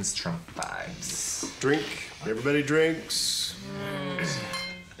queens trump 5s. Drink. Everybody drinks.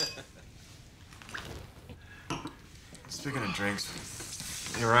 Speaking of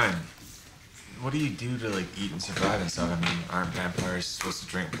drinks, hey Ryan, what do you do to like eat and survive and stuff? I mean, aren't vampires supposed to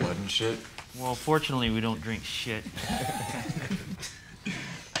drink blood and shit? Well, fortunately, we don't drink shit.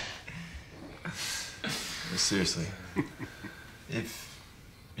 seriously. If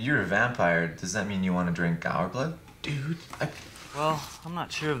you're a vampire, does that mean you want to drink our blood? Dude, Well, I'm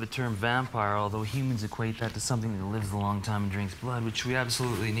not sure of the term vampire, although humans equate that to something that lives a long time and drinks blood, which we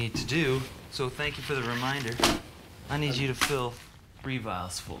absolutely need to do. So thank you for the reminder. I need you to fill 3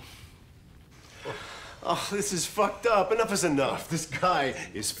 vials full. Oh, this is fucked up. Enough is enough. This guy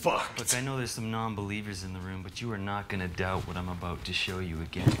is fucked. Look, I know there's some non-believers in the room, but you are not gonna doubt what I'm about to show you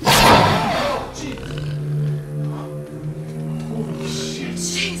again. Holy shit.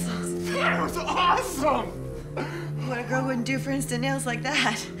 Jesus. That was awesome! What a girl wouldn't do for instant nails like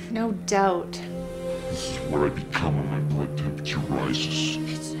that. No doubt. This is what I become when my blood temperature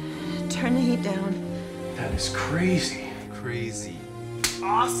rises. Turn the heat down. That is crazy. Crazy.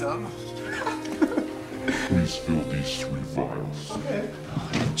 Awesome. Please fill these 3 vials. Okay.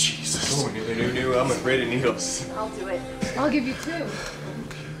 Oh, Jesus. Oh, new. I'm afraid of needles. I'll do it. I'll give you 2. Okay,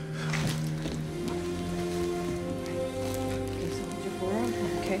 so hold your forearm.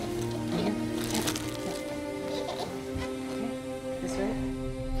 Okay. Here. Okay. This way.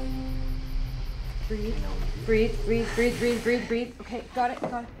 Breathe. Okay, got it.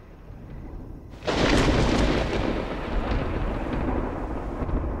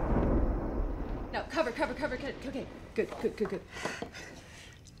 No, cover. Okay, good. Okay.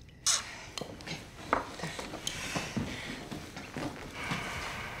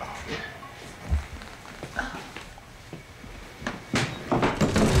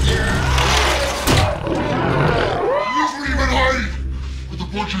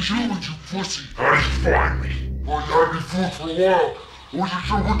 Bunch of humans, you pussy. How did you find me? Well, you had me fooled for a while. I wasn't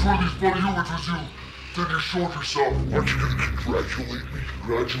sure which one of these bloody humans was you. Then you showed yourself. Aren't you gonna congratulate me?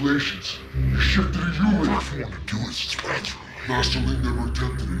 Congratulations. You shifted a human. All I want to do is scratch me. Master Ling never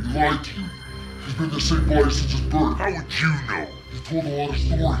attempted it. He lied to you. He's been the same body since his birth. How would you know? He told a lot of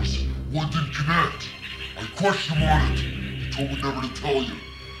stories. One didn't connect. I questioned him on it. He told me never to tell you.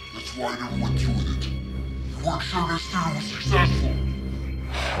 That's why I never went through with it. You weren't sure this theory was successful.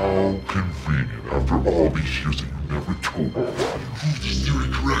 How convenient. After all these years and you never told me. You proved this theory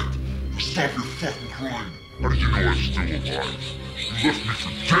correct. Now stop your fucking crying. How did you know I was still alive? You left me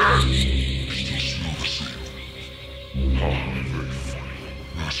for dead. I still smell the same. Very funny.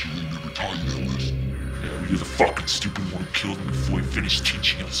 Master Ling never taught you that lesson. Yeah, you're the fucking stupid one who killed me before he finished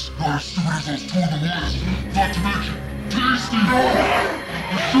teaching us. Not as stupid as those 2 in the list. Not to mention, tasty.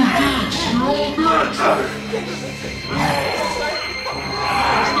 You sure did. You're all next.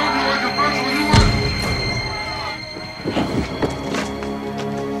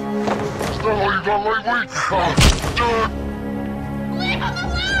 You got lightweight? Leave him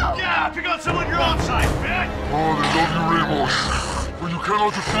alone! Yeah, pick out someone your own size, man! Oh, they love you, Ramos. But you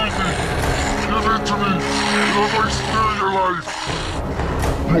cannot defeat me. Give in to me. You have my spare your life.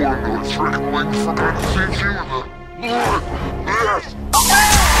 You are no trick, Ling. Forgot to teach you in the blood. Yes!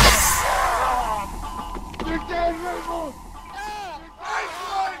 You're dead, Ramos!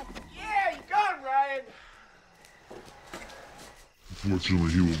 Yeah, you got him, Ryan!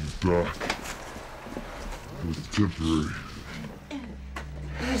 Unfortunately, he will be back. It was temporary.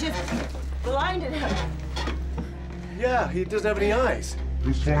 You just blinded him. Yeah, he doesn't have any eyes.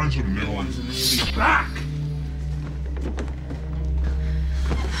 You'll find some new ones and he'll be back.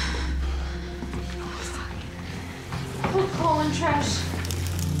 We're calling Trish.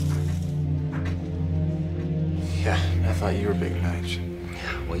 Yeah, I thought you were big and age.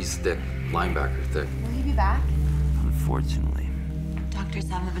 Yeah, well, he's thick. Linebacker thick. Will he be back? Unfortunately. Doctors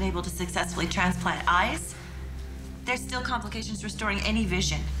haven't been able to successfully transplant eyes. There's still complications restoring any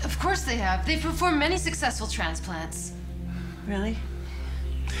vision. Of course they have. They've performed many successful transplants. Really?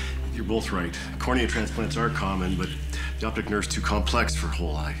 You're both right. Cornea transplants are common, but the optic nerve's too complex for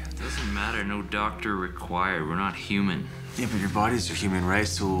whole eye. Doesn't matter, no doctor required. We're not human. Yeah, but your bodies are human, right?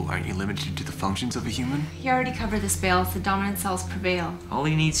 So aren't you limited to the functions of a human? You already covered this bails. The dominant cells prevail. All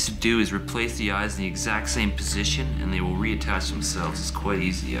he needs to do is replace the eyes in the exact same position, and they will reattach themselves. It's quite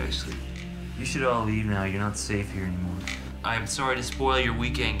easy, actually. You should all leave now. You're not safe here anymore. I'm sorry to spoil your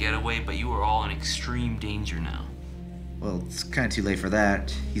weekend getaway, but you are all in extreme danger now. Well, it's kind of too late for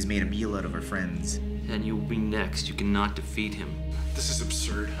that. He's made a meal out of our friends. And you will be next. You cannot defeat him. This is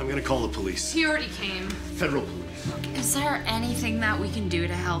absurd. I'm gonna call the police. He already came. Federal police. Is there anything that we can do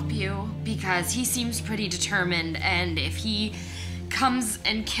to help you? Because he seems pretty determined, and if he comes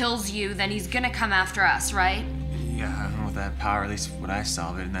and kills you, then he's gonna come after us, right? Yeah, I don't know with that power, at least what I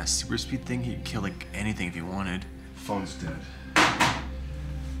saw of it. And that super speed thing, he could kill like anything if he wanted. Phone's dead.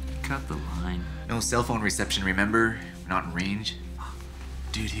 Cut the line. No cell phone reception, remember? We're not in range.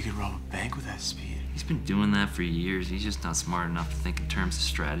 Dude, he could rob a bank with that speed. He He's been doing that for years. He's just not smart enough to think in terms of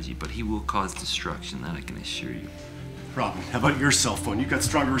strategy, but he will cause destruction, that I can assure you. Robyn, how about your cell phone? You got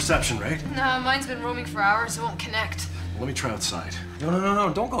stronger reception, right? No, mine's been roaming for hours. It won't connect. Let me try outside.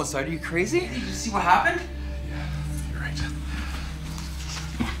 No, don't go outside. Are you crazy? Did you see what happened? You're right.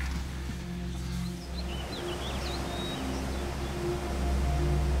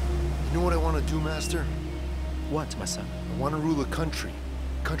 You know what I want to do, Master? What, my son? I want to rule a country.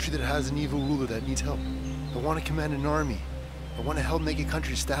 A country that has an evil ruler that needs help. I want to command an army. I want to help make a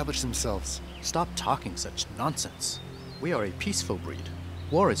country establish themselves. Stop talking such nonsense. We are a peaceful breed.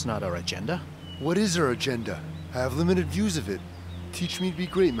 War is not our agenda. What is our agenda? I have limited views of it. Teach me to be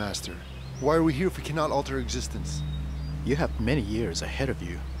great, Master. Why are we here if we cannot alter existence? You have many years ahead of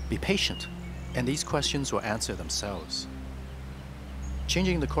you. Be patient, and these questions will answer themselves.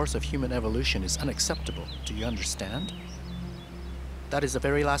 Changing the course of human evolution is unacceptable. Do you understand? That is the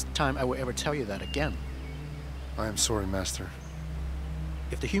very last time I will ever tell you that again. I am sorry, Master.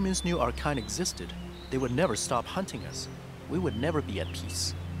 If the humans knew our kind existed, they would never stop hunting us. We would never be at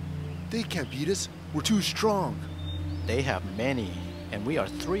peace. They can't beat us. We're too strong. They have many, and we are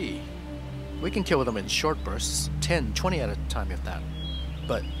 3. We can kill them in short bursts, 10, 20 at a time if that.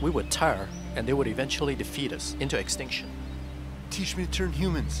 But we would tire, and they would eventually defeat us into extinction. Teach me to turn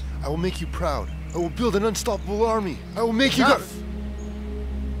humans. I will make you proud. I will build an unstoppable army. I will make Enough!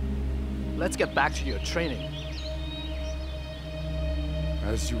 Let's get back to your training.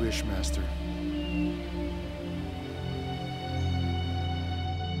 As you wish, Master.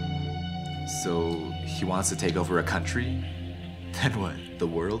 So, he wants to take over a country? Then what, the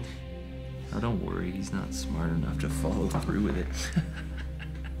world? Oh, don't worry, he's not smart enough to follow through with it.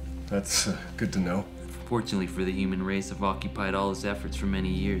 That's good to know. Fortunately for the human race, I've occupied all his efforts for many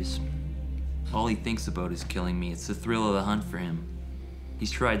years. All he thinks about is killing me. It's the thrill of the hunt for him. He's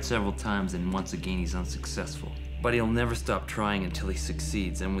tried several times, and once again he's unsuccessful. But he'll never stop trying until he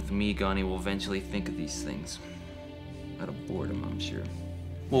succeeds, and with me gone, he will eventually think of these things. Out of boredom, I'm sure.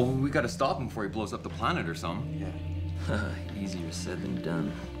 Well, we gotta stop him before he blows up the planet or something. Yeah. Easier said than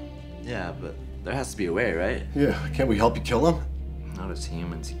done. Yeah, but there has to be a way, right? Yeah, can't we help you kill him? Not as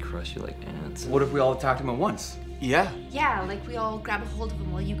humans, he'd crush you like ants. What if we all attacked him at once? Yeah. Yeah, like we all grab a hold of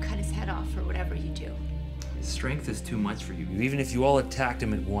him while you cut his head off or whatever you do. His strength is too much for you. Even if you all attacked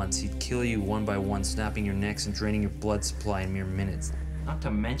him at once, he'd kill you one by one, snapping your necks and draining your blood supply in mere minutes. Not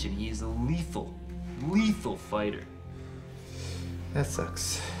to mention, he is a lethal fighter. That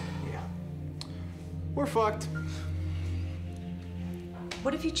sucks. Yeah. We're fucked.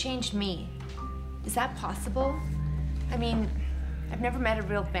 What if you changed me? Is that possible? I mean, I've never met a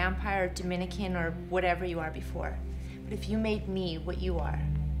real vampire or Dominican or whatever you are before. But if you made me what you are,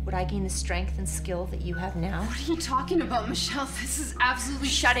 would I gain the strength and skill that you have now? What are you talking about, Michelle? This is absolutely...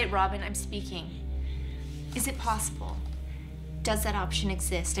 Shut it, Robyn. I'm speaking. Is it possible? Does that option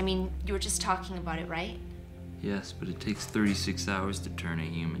exist? I mean, you were just talking about it, right? Yes, but it takes 36 hours to turn a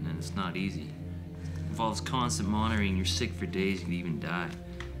human, and it's not easy. It involves constant monitoring. You're sick for days, you could even die.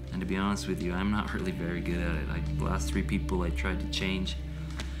 And to be honest with you, I'm not really very good at it. The last 3 people I tried to change,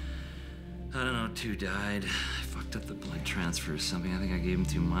 I don't know, 2 died. I fucked up the blood transfer or something. I think I gave him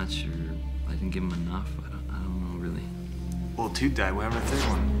too much, or I didn't give him enough. I don't know, really. Well, 2 died. What happened to the 3rd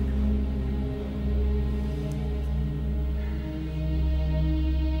one?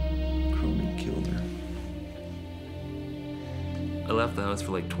 Killed her. I left the house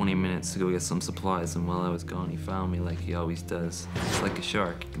for like 20 minutes to go get some supplies, and while I was gone, he found me like he always does. It's like a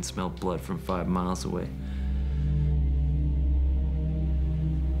shark. He can smell blood from 5 miles away.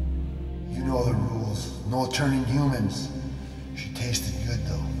 You know the rules. No turning humans. She tasted good,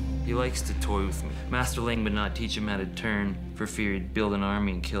 though. He likes to toy with me. Master Ling would not teach him how to turn for fear he'd build an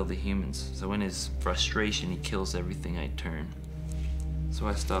army and kill the humans. So in his frustration, he kills everything I turn. So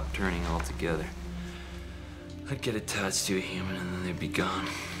I stopped turning altogether. I'd get attached to a human and then they'd be gone.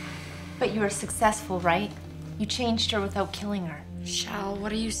 But you were successful, right? You changed her without killing her. Michelle,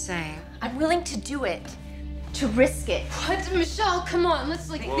 what are you saying? I'm willing to do it. To risk it. What? Michelle, come on. Let's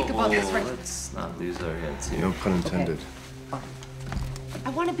think about this right. Let's not lose our heads here. No pun intended. Okay. I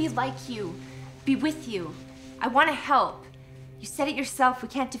want to be like you. Be with you. I want to help. You said it yourself, we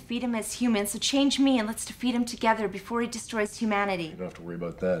can't defeat him as humans, so change me and let's defeat him together before he destroys humanity. You don't have to worry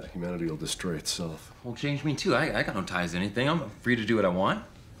about that. Humanity will destroy itself. Well, change me too. I got no ties to anything. I'm free to do what I want.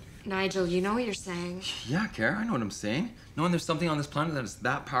 Nigel, you know what you're saying. Yeah, Kara, I know what I'm saying. Knowing there's something on this planet that is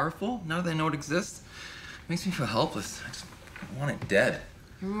that powerful, now that I know it exists, makes me feel helpless. I want it dead.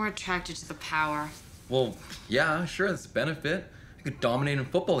 You're more attracted to the power. Well, yeah, sure, that's a benefit. I could dominate in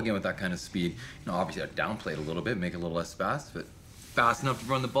football again with that kind of speed. You know, obviously I'd downplay it a little bit, make it a little less fast, but fast enough to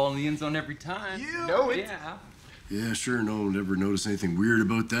run the ball in the end zone every time. You know it. Yeah. Yeah, sure. No one would ever notice anything weird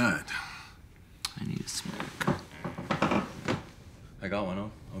about that. I need a smoke. I got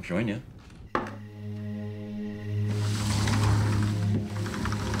one. I'll join you.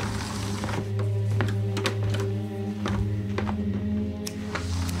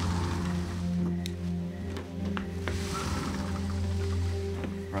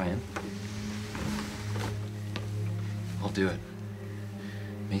 Ryan, I'll do it.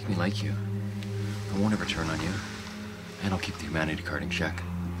 Make me like you. I won't ever turn on you. And I'll keep the humanity card in check.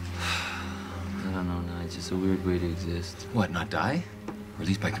 I don't know, no, it's just a weird way to exist. What, not die? Or at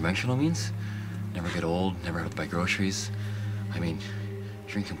least by conventional means? Never get old, never have to buy groceries. I mean,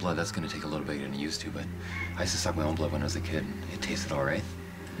 drinking blood, that's gonna take a little bit getting used to, but I used to suck my own blood when I was a kid, and it tasted all right.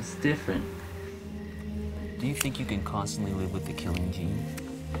 It's different. Do you think you can constantly live with the killing gene?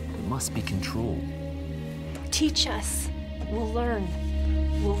 It must be controlled. Teach us. We'll learn.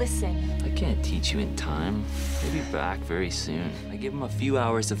 We'll listen. I can't teach you in time. They'll be back very soon. I give them a few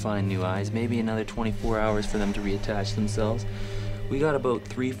hours to find new eyes, maybe another 24 hours for them to reattach themselves. We got about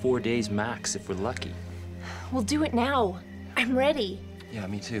 3-4 days max if we're lucky. We'll do it now. I'm ready. Yeah,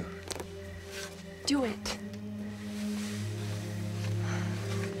 me too. Do it.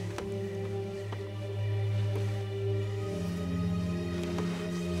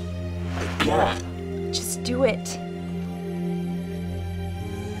 Yeah. Just do it.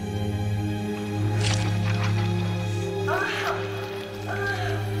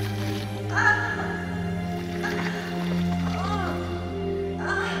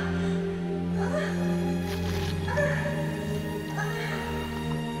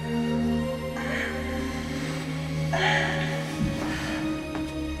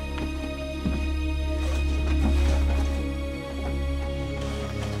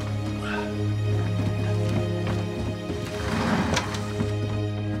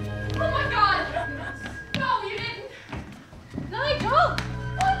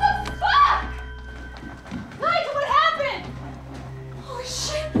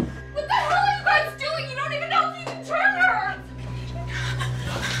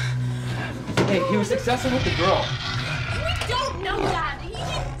 Successful with the girl. We don't know that.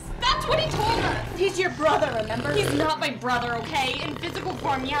 That's what he told us. He's your brother, remember? He's not my brother, okay? In physical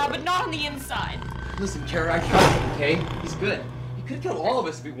form, yeah, but not on the inside. Listen, Kara, I trust him, okay? He's good. He could have killed all of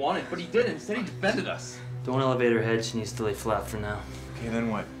us if he wanted, but he didn't. Instead, he defended us. Don't elevate her head. She needs to lay flat for now. Okay, then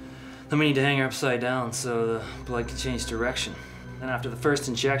what? Then we need to hang her upside down so the blood can change direction. Then after the first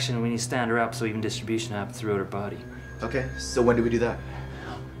injection, we need to stand her up so even distribution happens throughout her body. Okay, so when do we do that?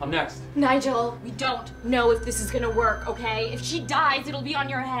 I'm next. Nigel, we don't know if this is gonna work, okay? If she dies, it'll be on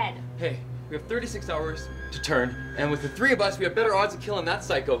your head. Hey, we have 36 hours to turn, and with the three of us, we have better odds of killing that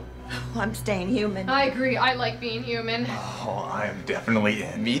psycho. Oh, I'm staying human. I agree. I like being human. Oh, I am definitely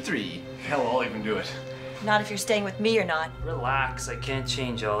in. Me three. Hell, I'll even do it. Not if you're staying with me or not. Relax, I can't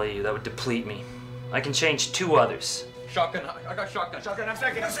change all of you. That would deplete me. I can change 2 others. Shotgun, I got shotgun. Shotgun, I'm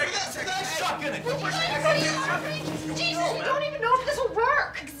second. Shotgun it. Jesus, we don't even know if this will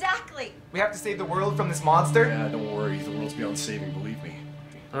work. Exactly. We have to save the world from this monster? Yeah, don't worry. The world's beyond saving, believe me.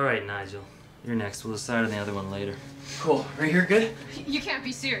 All right, Nigel. You're next. We'll decide on the other one later. Cool. Right here, good? You can't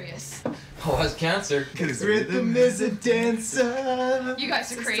be serious. Oh, that's cancer. 'Cause rhythm is a dancer. You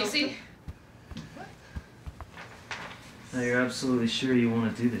guys are crazy. Now, you're absolutely sure you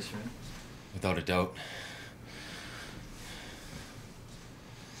want to do this, right? Without a doubt.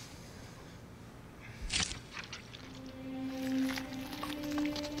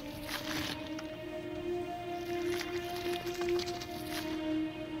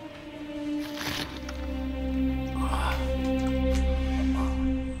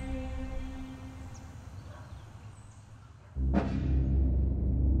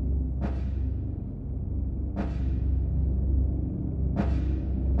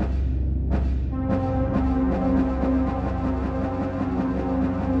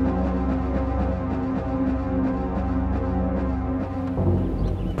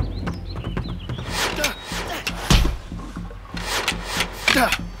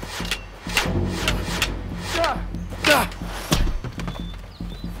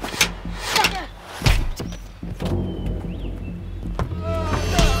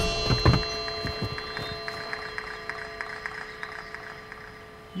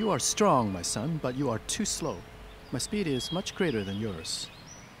 You are strong, my son, but you are too slow. My speed is much greater than yours.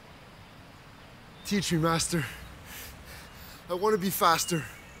 Teach me, Master. I want to be faster.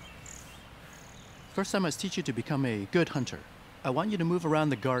 First, I must teach you to become a good hunter. I want you to move around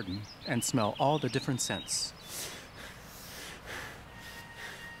the garden and smell all the different scents.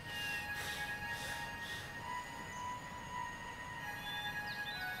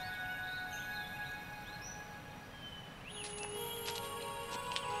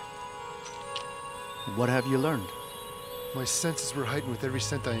 What have you learned? My senses were heightened with every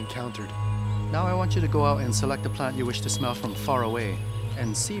scent I encountered. Now I want you to go out and select a plant you wish to smell from far away,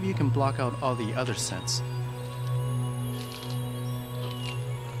 and see if you can block out all the other scents.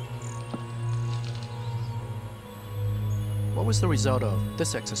 What was the result of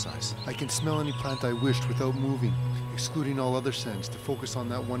this exercise? I can smell any plant I wished without moving, excluding all other scents to focus on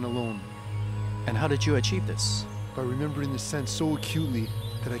that one alone. And how did you achieve this? By remembering the scent so acutely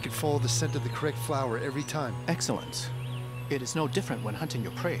that I could follow the scent of the correct flower every time. Excellent. It is no different when hunting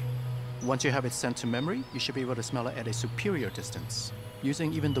your prey. Once you have it sent to memory, you should be able to smell it at a superior distance,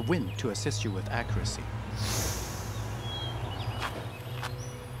 using even the wind to assist you with accuracy.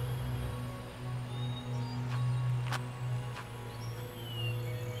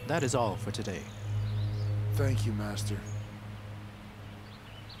 That is all for today. Thank you, Master.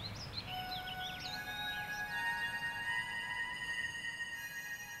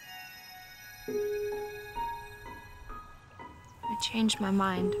 I changed my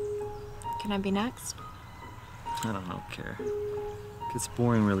mind. Can I be next? I don't care. It gets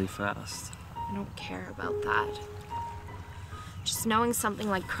boring really fast. I don't care about that. Just knowing something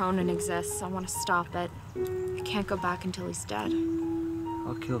like Cronin exists, I want to stop it. I can't go back until he's dead.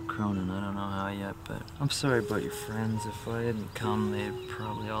 I'll kill Cronin, I don't know how yet, but I'm sorry about your friends. If I hadn't come, they'd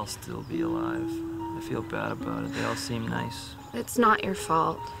probably all still be alive. I feel bad about it. They all seem nice. It's not your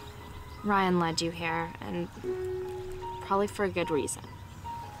fault. Ryan led you here, and probably for a good reason.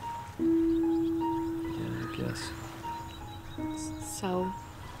 Yeah, I guess. So,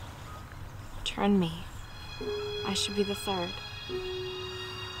 turn me. I should be the third.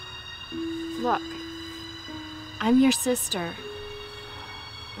 Look, I'm your sister.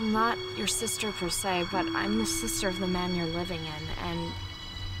 I'm not your sister per se, but I'm the sister of the man you're living in, and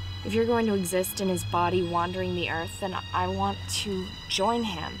if you're going to exist in his body wandering the earth, then I want to join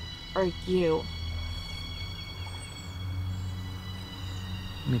him, or you.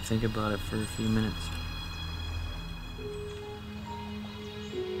 Let me think about it for a few minutes.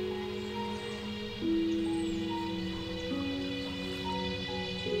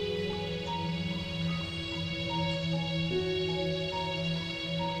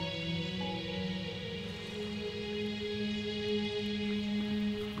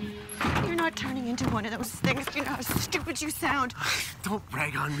 You're not turning into one of those things. Do you know how stupid you sound? Don't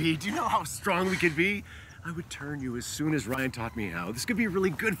brag on me. Do you know how strong we could be? I would turn you as soon as Ryan taught me how. This could be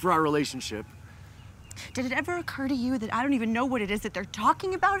really good for our relationship. Did it ever occur to you that I don't even know what it is that they're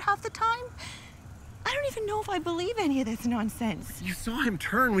talking about half the time? I don't even know if I believe any of this nonsense. You saw him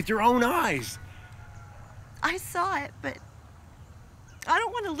turn with your own eyes. I saw it, but I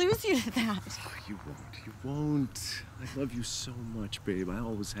don't want to lose you to that. Oh, you won't. You won't. I love you so much, babe. I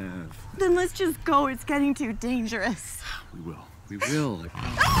always have. Then let's just go. It's getting too dangerous. We will. We will. I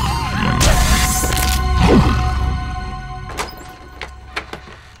promise.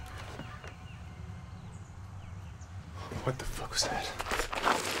 What the fuck was that?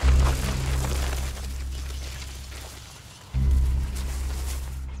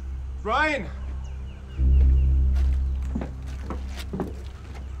 Ryan!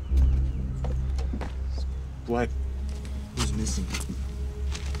 What? Who's missing?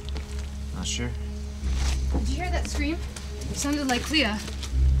 Not sure. Did you hear that scream? It sounded like Lia.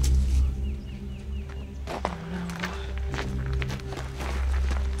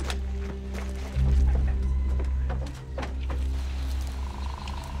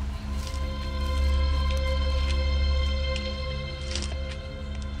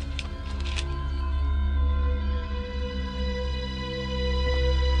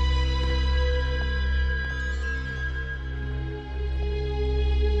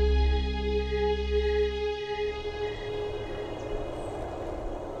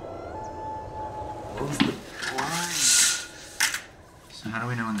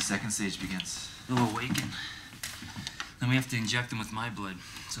 Second stage begins. They'll awaken. Then we have to inject them with my blood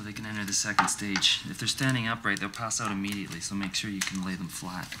so they can enter the second stage. If they're standing upright, they'll pass out immediately, so make sure you can lay them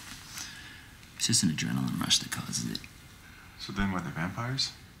flat. It's just an adrenaline rush that causes it. So then what, they're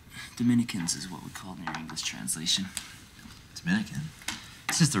vampires? Dominicans is what we call in your English translation. Dominican?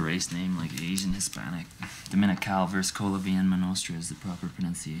 It's just a race name, like Asian, Hispanic. Dominical versus Colombian Manostra is the proper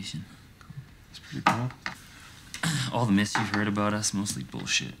pronunciation. It's pretty cool. All the myths you've heard about us, mostly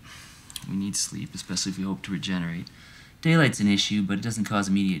bullshit. We need sleep, especially if we hope to regenerate. Daylight's an issue, but it doesn't cause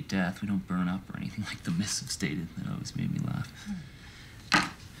immediate death. We don't burn up or anything like the myths have stated. That always made me laugh.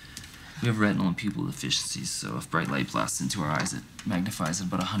 We have retinal and pupil deficiencies, so if bright light blasts into our eyes, it magnifies it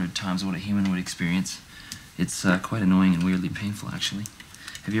about 100 times what a human would experience. It's quite annoying and weirdly painful, actually.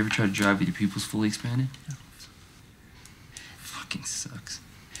 Have you ever tried to drive with your pupils fully expanded? No. Fucking sucks.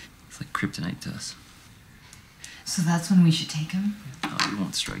 It's like kryptonite to us. So that's when we should take him? Oh, we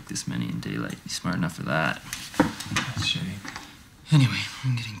won't strike this many in daylight. He's smart enough for that. That's shitty. Anyway,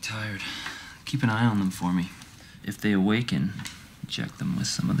 I'm getting tired. Keep an eye on them for me. If they awaken, check them with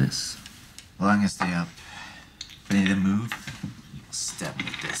some of this. Well, I'm gonna stay up. If any of them move, you'll stab me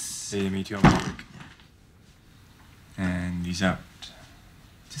with this. Hey, meet you on work. And he's out.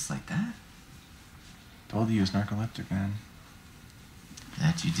 Just like that? Told you he was narcoleptic, man.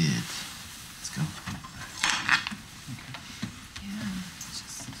 That you did. Let's go.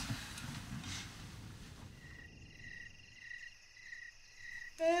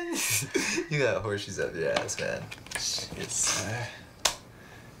 You got horseshoes up your ass, man. It's,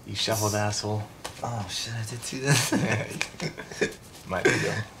 you shuffled asshole. Oh, shit, I did too then. Might be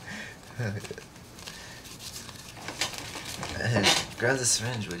though. Hey, grab the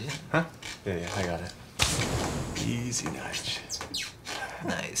syringe, would you? Huh? Yeah, I got it. Easy nudge.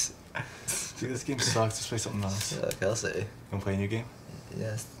 Nice. Dude, this game sucks. Let's play something else. Look, I'll say. Wanna play a new game?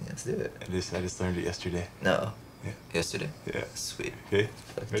 Yes, let's do it. I just learned it yesterday. No. Yeah. Yesterday? Yeah. Sweet. Okay.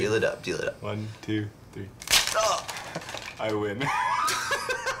 Deal it up, deal it up. 1, 2, 3. Oh! I win. She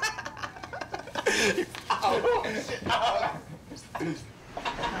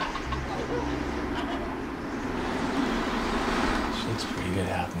looks pretty good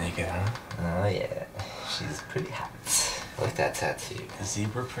half naked, huh? Oh, yeah. She's pretty hot. Like that tattoo. The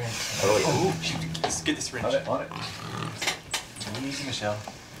zebra print. Oh, yeah. Oh, shoot. Let's get this wrench. On it. Easy, Michelle.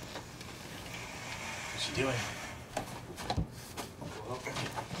 What's she doing?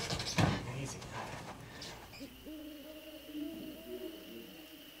 Easy.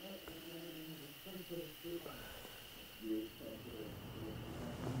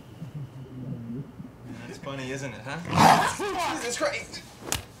 That's funny, isn't it, huh? Jesus Christ!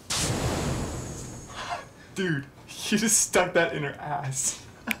 Dude, you just stuck that in her ass.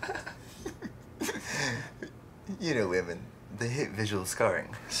 You know women. They hate visual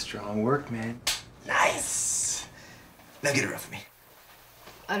scarring. Strong work, man. Nice! Now get her off me.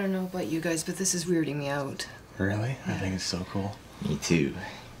 I don't know about you guys, but this is weirding me out. Really? I think it's so cool. Me too.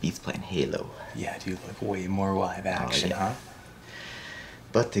 Beats playing Halo. Yeah, dude, like way more live action, huh?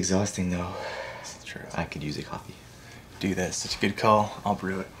 But exhausting though. It's true. I could use a coffee. Do this. Such a good call. I'll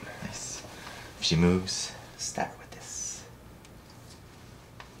brew it. Nice. If she moves, stab her with this.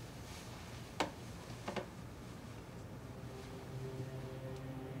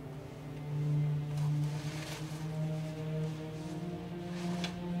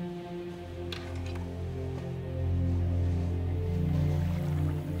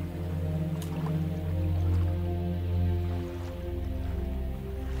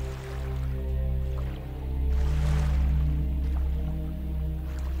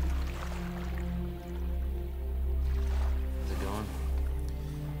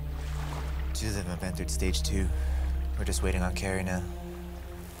 Two of them have entered stage 2. We're just waiting on Carrie now.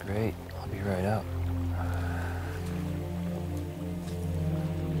 Great. I'll be right out.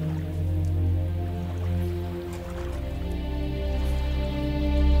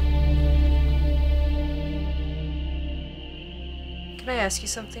 Can I ask you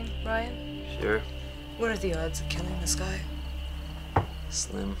something, Ryan? Sure. What are the odds of killing this guy?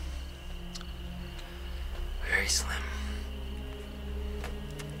 Slim. Very slim.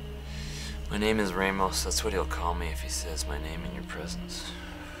 My name is Ramos. That's what he'll call me if he says my name in your presence.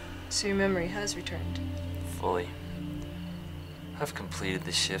 So your memory has returned. Fully. I've completed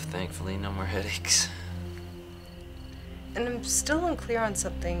the shift, thankfully. No more headaches. And I'm still unclear on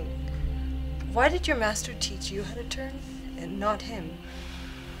something. Why did your master teach you how to turn and not him?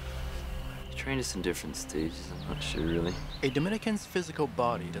 He trained us in different stages. I'm not sure, really. A Dominican's physical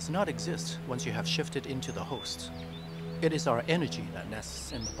body does not exist once you have shifted into the host. It is our energy that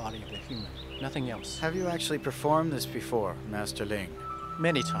nests in the body of the human, nothing else. Have you actually performed this before, Master Ling?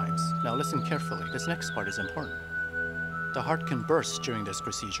 Many times. Now listen carefully. This next part is important. The heart can burst during this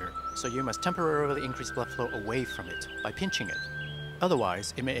procedure, so you must temporarily increase blood flow away from it by pinching it.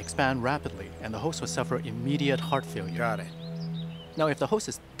 Otherwise, it may expand rapidly and the host will suffer immediate heart failure. Got it. Now, if the host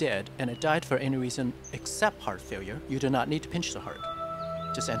is dead and it died for any reason except heart failure, you do not need to pinch the heart.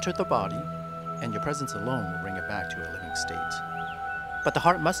 Just enter the body, and your presence alone will bring it back to a living state. But the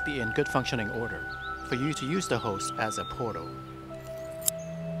heart must be in good functioning order for you to use the host as a portal.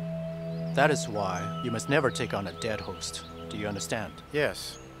 That is why you must never take on a dead host. Do you understand?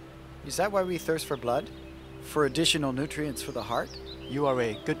 Yes. Is that why we thirst for blood? For additional nutrients for the heart? You are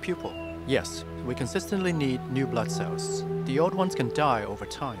a good pupil. Yes, we consistently need new blood cells. The old ones can die over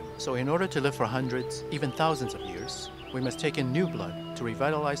time, so in order to live for hundreds, even thousands of years, we must take in new blood to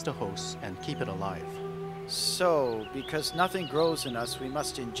revitalize the host and keep it alive. So, because nothing grows in us, we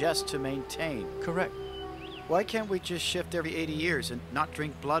must ingest to maintain. Correct. Why can't we just shift every 80 years and not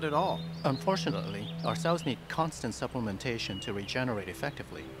drink blood at all? Unfortunately, our cells need constant supplementation to regenerate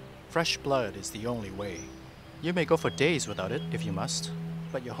effectively. Fresh blood is the only way. You may go for days without it if you must,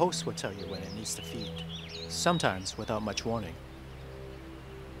 but your host will tell you when it needs to feed. Sometimes without much warning.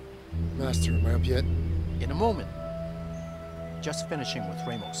 Master, am I up yet? In a moment. Just finishing with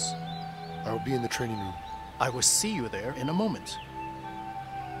Ramos. I will be in the training room. I will see you there in a moment.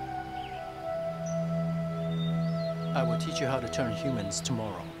 I will teach you how to turn humans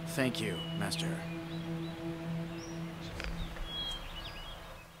tomorrow. Thank you, Master.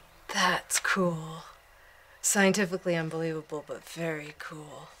 That's cool. Scientifically unbelievable, but very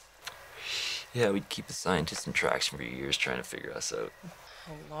cool. Yeah, we'd keep the scientists in traction for years trying to figure us out.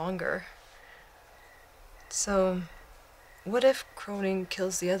 Longer. So, what if Cronin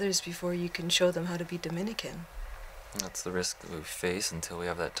kills the others before you can show them how to be Dominican? That's the risk that we face until we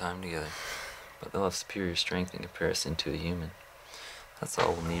have that time together. But they'll have superior strength in comparison to a human. That's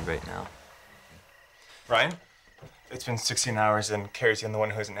all we'll need right now. Ryan, it's been 16 hours and Carrie's the only one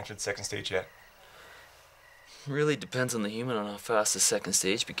who hasn't entered the second stage yet. Really depends on the human on how fast the second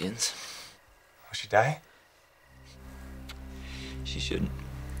stage begins. Will she die? She shouldn't.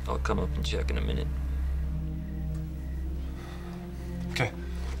 I'll come up and check in a minute. Okay.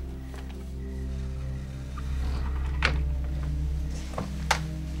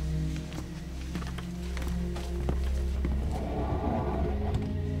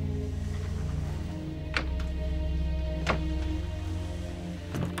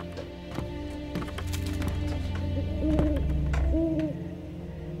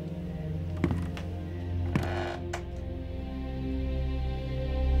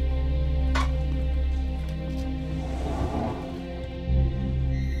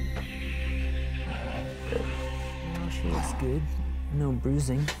 Good. No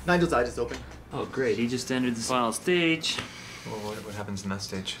bruising. Nigel's eyes is open. Oh, great. He just entered the final stage. Well, what happens in that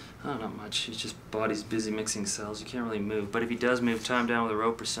stage? Oh, not much. His just body's busy mixing cells. You can't really move. But if he does move, tie him down with a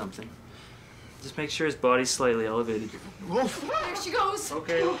rope or something. Just make sure his body's slightly elevated. There she goes.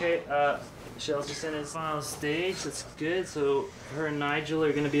 Okay. Michelle's just in his final stage. That's good. So her and Nigel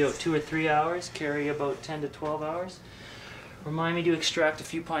are going to be out 2 or 3 hours. Carrie about 10 to 12 hours. Remind me to extract a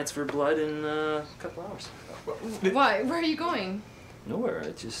few pints of her blood in a couple hours. Why? Where are you going? Nowhere. I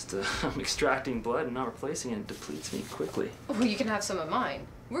just, I'm extracting blood and not replacing it. It depletes me quickly. Well, you can have some of mine.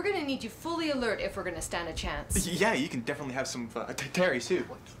 We're gonna need you fully alert if we're gonna stand a chance. Yeah, you can definitely have some Terry's too.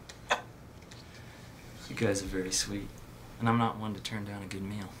 You guys are very sweet. And I'm not one to turn down a good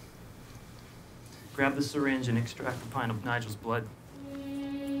meal. Grab the syringe and extract a pint of Nigel's blood.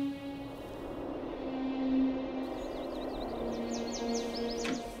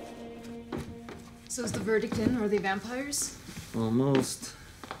 So is the verdict in? Are they vampires? Almost.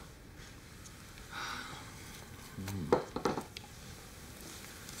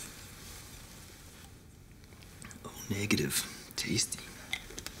 Oh, negative. Tasty.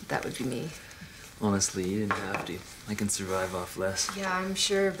 That would be me. Honestly, you didn't have to. I can survive off less. Yeah, I'm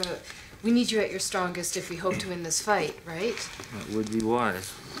sure, but we need you at your strongest if we hope to win this fight, right? That would be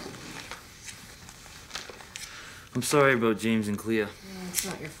wise. I'm sorry about James and Clea. No, it's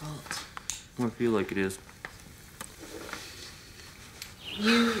not your fault. I feel like it is.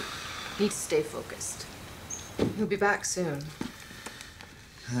 You need to stay focused. He'll be back soon.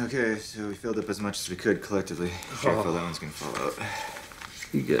 Okay, so we filled up as much as we could collectively. Careful, that one's gonna fall out.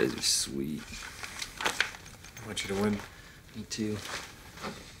 You guys are sweet. I want you to win. Me too.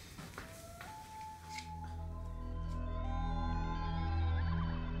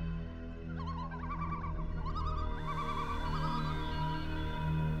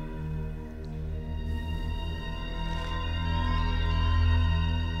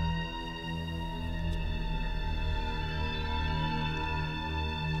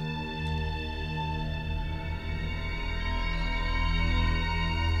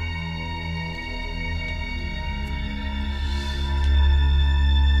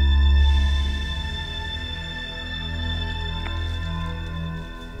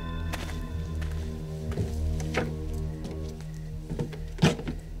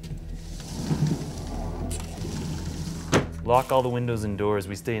 Lock all the windows and doors.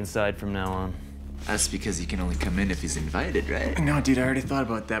 We stay inside from now on. That's because he can only come in if he's invited, right? No, dude, I already thought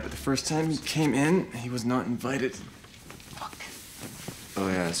about that, but the first time he came in, he was not invited. Fuck. Oh,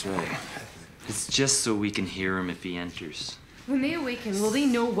 yeah, that's right. It's just so we can hear him if he enters. When they awaken, will they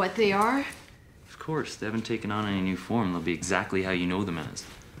know what they are? Of course, they haven't taken on any new form. They'll be exactly how you know them as.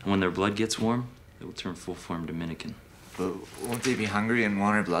 And when their blood gets warm, they will turn full form Dominican. But won't they be hungry and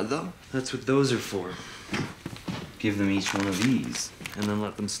want our blood, though? That's what those are for. Give them each one of these, and then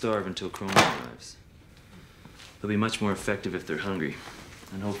let them starve until Cronin arrives. They'll be much more effective if they're hungry.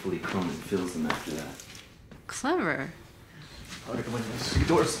 And hopefully Coulombe fills them after that. Clever. I'll get the windows. The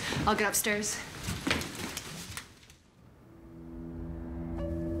doors. I'll get upstairs.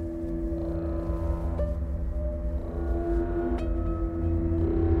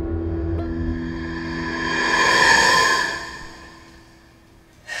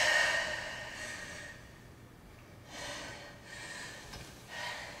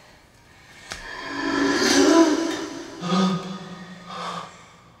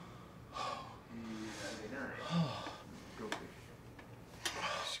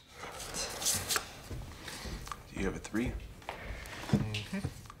 You have a 3?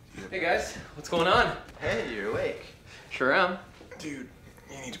 Hey guys, what's going on? Hey, you're awake. Sure am. Dude,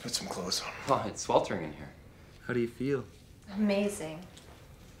 you need to put some clothes on. Oh, it's sweltering in here. How do you feel? Amazing.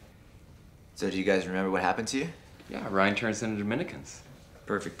 So do you guys remember what happened to you? Yeah, Ryan turns into Dominicans.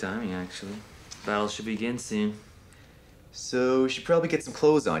 Perfect timing, actually. Battle should begin soon. So we should probably get some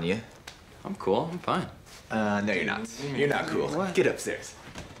clothes on you. I'm cool, I'm fine. No, you're not. You're not cool. What? Get upstairs.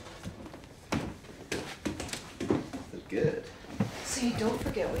 Look good. So you don't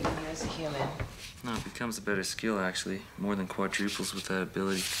forget what you mean as a human. No, it becomes a better skill, actually. More than quadruples with that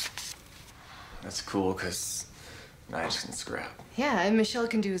ability. That's cool, because I just can scrap. Yeah, and Michelle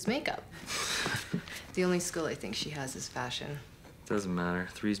can do his makeup. The only skill I think she has is fashion. Doesn't matter.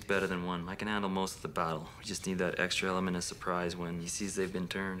 3's better than 1. I can handle most of the battle. We just need that extra element of surprise. When he sees they've been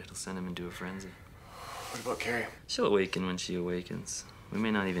turned, it'll send him into a frenzy. What about Carrie? She'll awaken when she awakens. We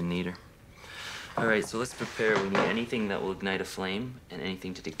may not even need her. All right, so let's prepare. We need anything that will ignite a flame and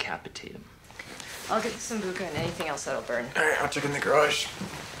anything to decapitate him. I'll get the sambuca and anything else that'll burn. All right, I'll check in the garage.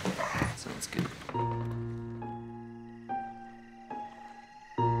 Sounds good.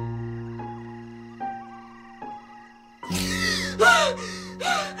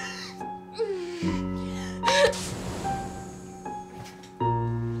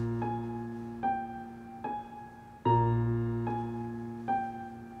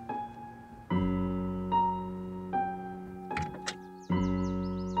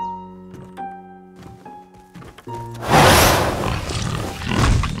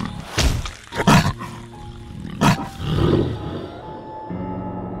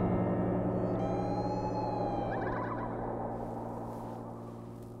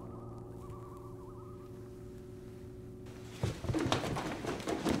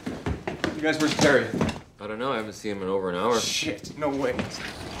 You guys, where's Terry? I don't know, I haven't seen him in over an hour. Shit, no way.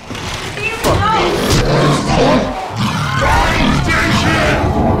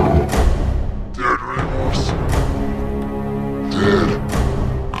 Dead, Ramos. Dead.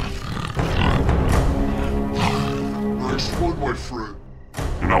 Nice one, my friend.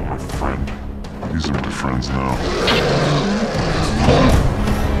 You're not my friend. These are my friends now.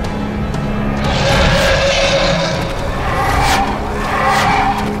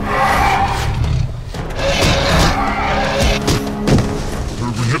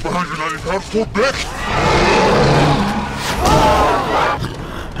 Hit behind your 90-pound full bitch!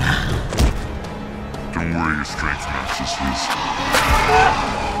 Don't worry, your strength matches his.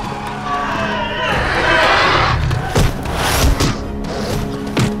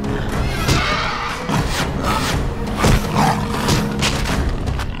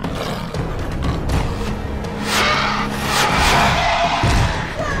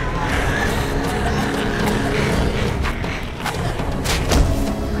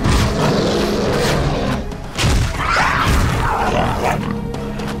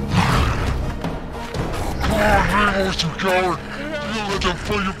 Ramos, you coward! You let them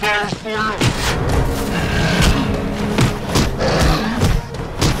fight your battles for you!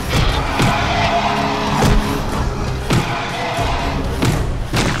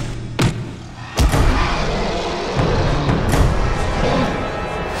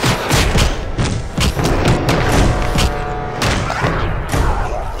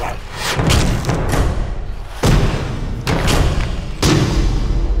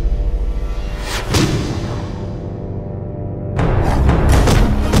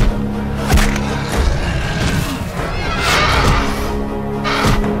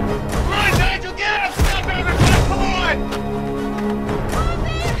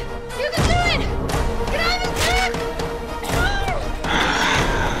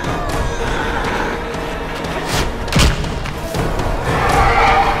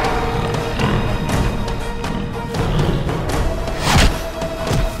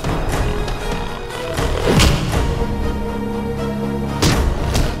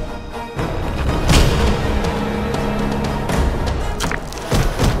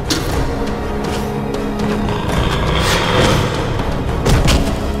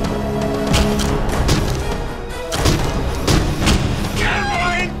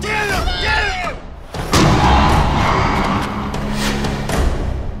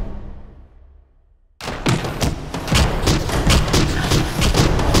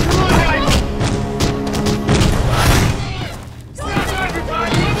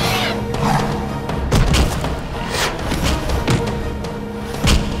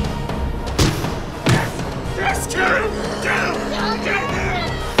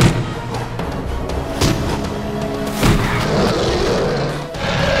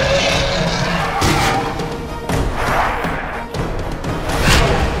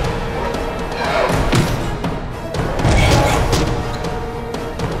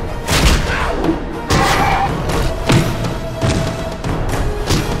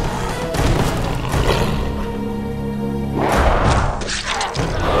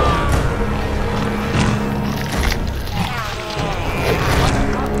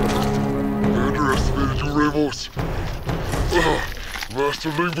 Master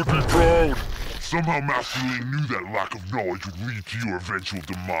Ling would be proud. Somehow Master Ling knew that lack of knowledge would lead to your eventual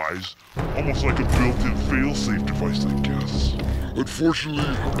demise. Almost like a built-in fail-safe device, I guess. Unfortunately,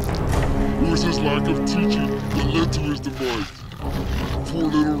 it was his lack of teaching that led to his demise. Poor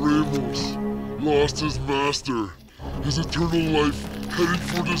little Ramos lost his master. His eternal life heading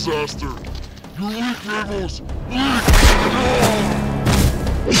for disaster. You're weak, Ramos! Weak! No!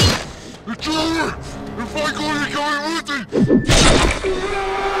 It's over! If I go, you're coming with me!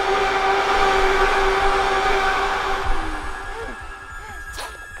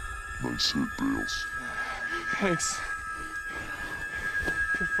 Nice hit, Bales. Thanks.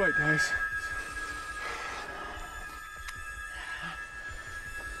 Good fight, guys.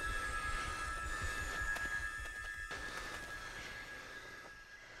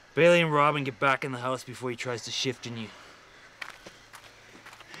 Bailey and Robyn get back in the house before he tries to shift in you.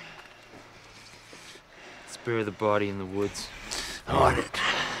 Let's bury the body in the woods. On it.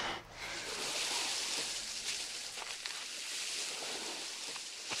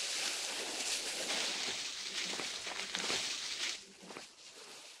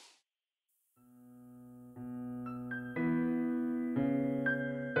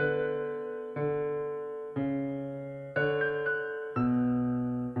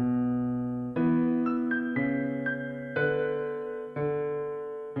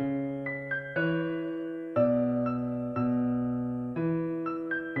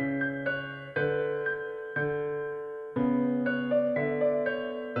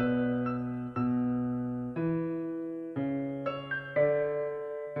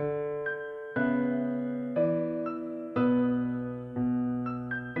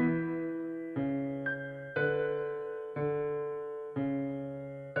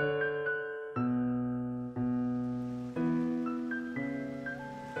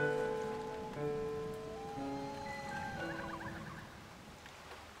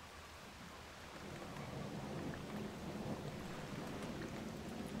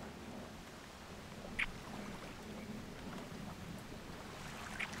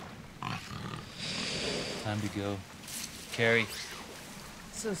 Time to go. Carrie.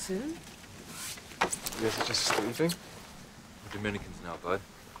 So soon? You guys are just sleeping? We're Dominicans now, bud.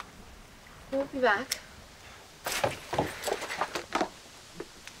 We'll be back.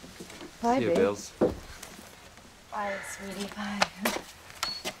 Bye, See you, babe. Bales. Bye, sweetie. Bye.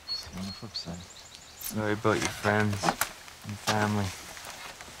 See you on the flip side. Sorry about your friends and family.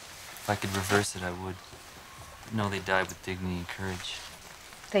 If I could reverse it, I would. But no, they died with dignity and courage.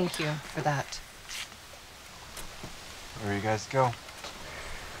 Thank you for that. Where you guys go?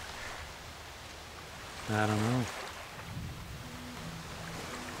 I don't know.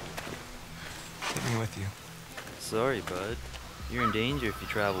 Take me with you. Sorry, bud. You're in danger if you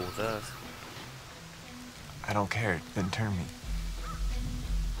travel with us. I don't care. It didn't turn me.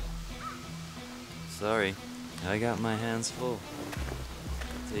 Sorry. I got my hands full.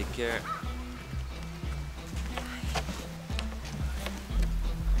 Take care.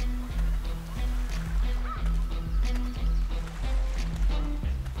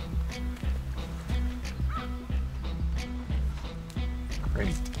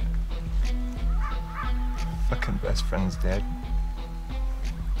 Great. Fucking best friend's dead.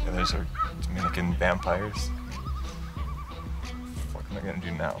 The others are Dominican vampires. What am I gonna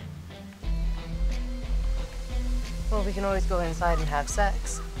do now? Well, we can always go inside and have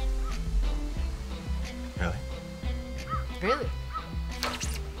sex. Really? Really?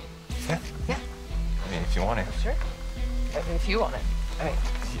 Yeah. Yeah. I mean, if you want it. Sure. I mean, if you want it. I mean.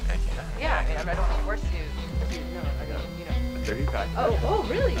 Yeah, I mean, I don't force you. No, I don't, you know. There you go. Oh,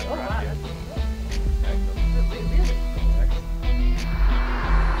 really? Oh, wow.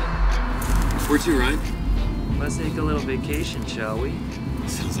 Where to, Ryan? Let's take a little vacation, shall we?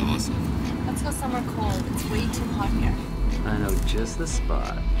 Sounds awesome. Let's go somewhere cold. It's way too hot here. I know just the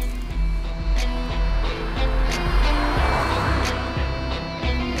spot.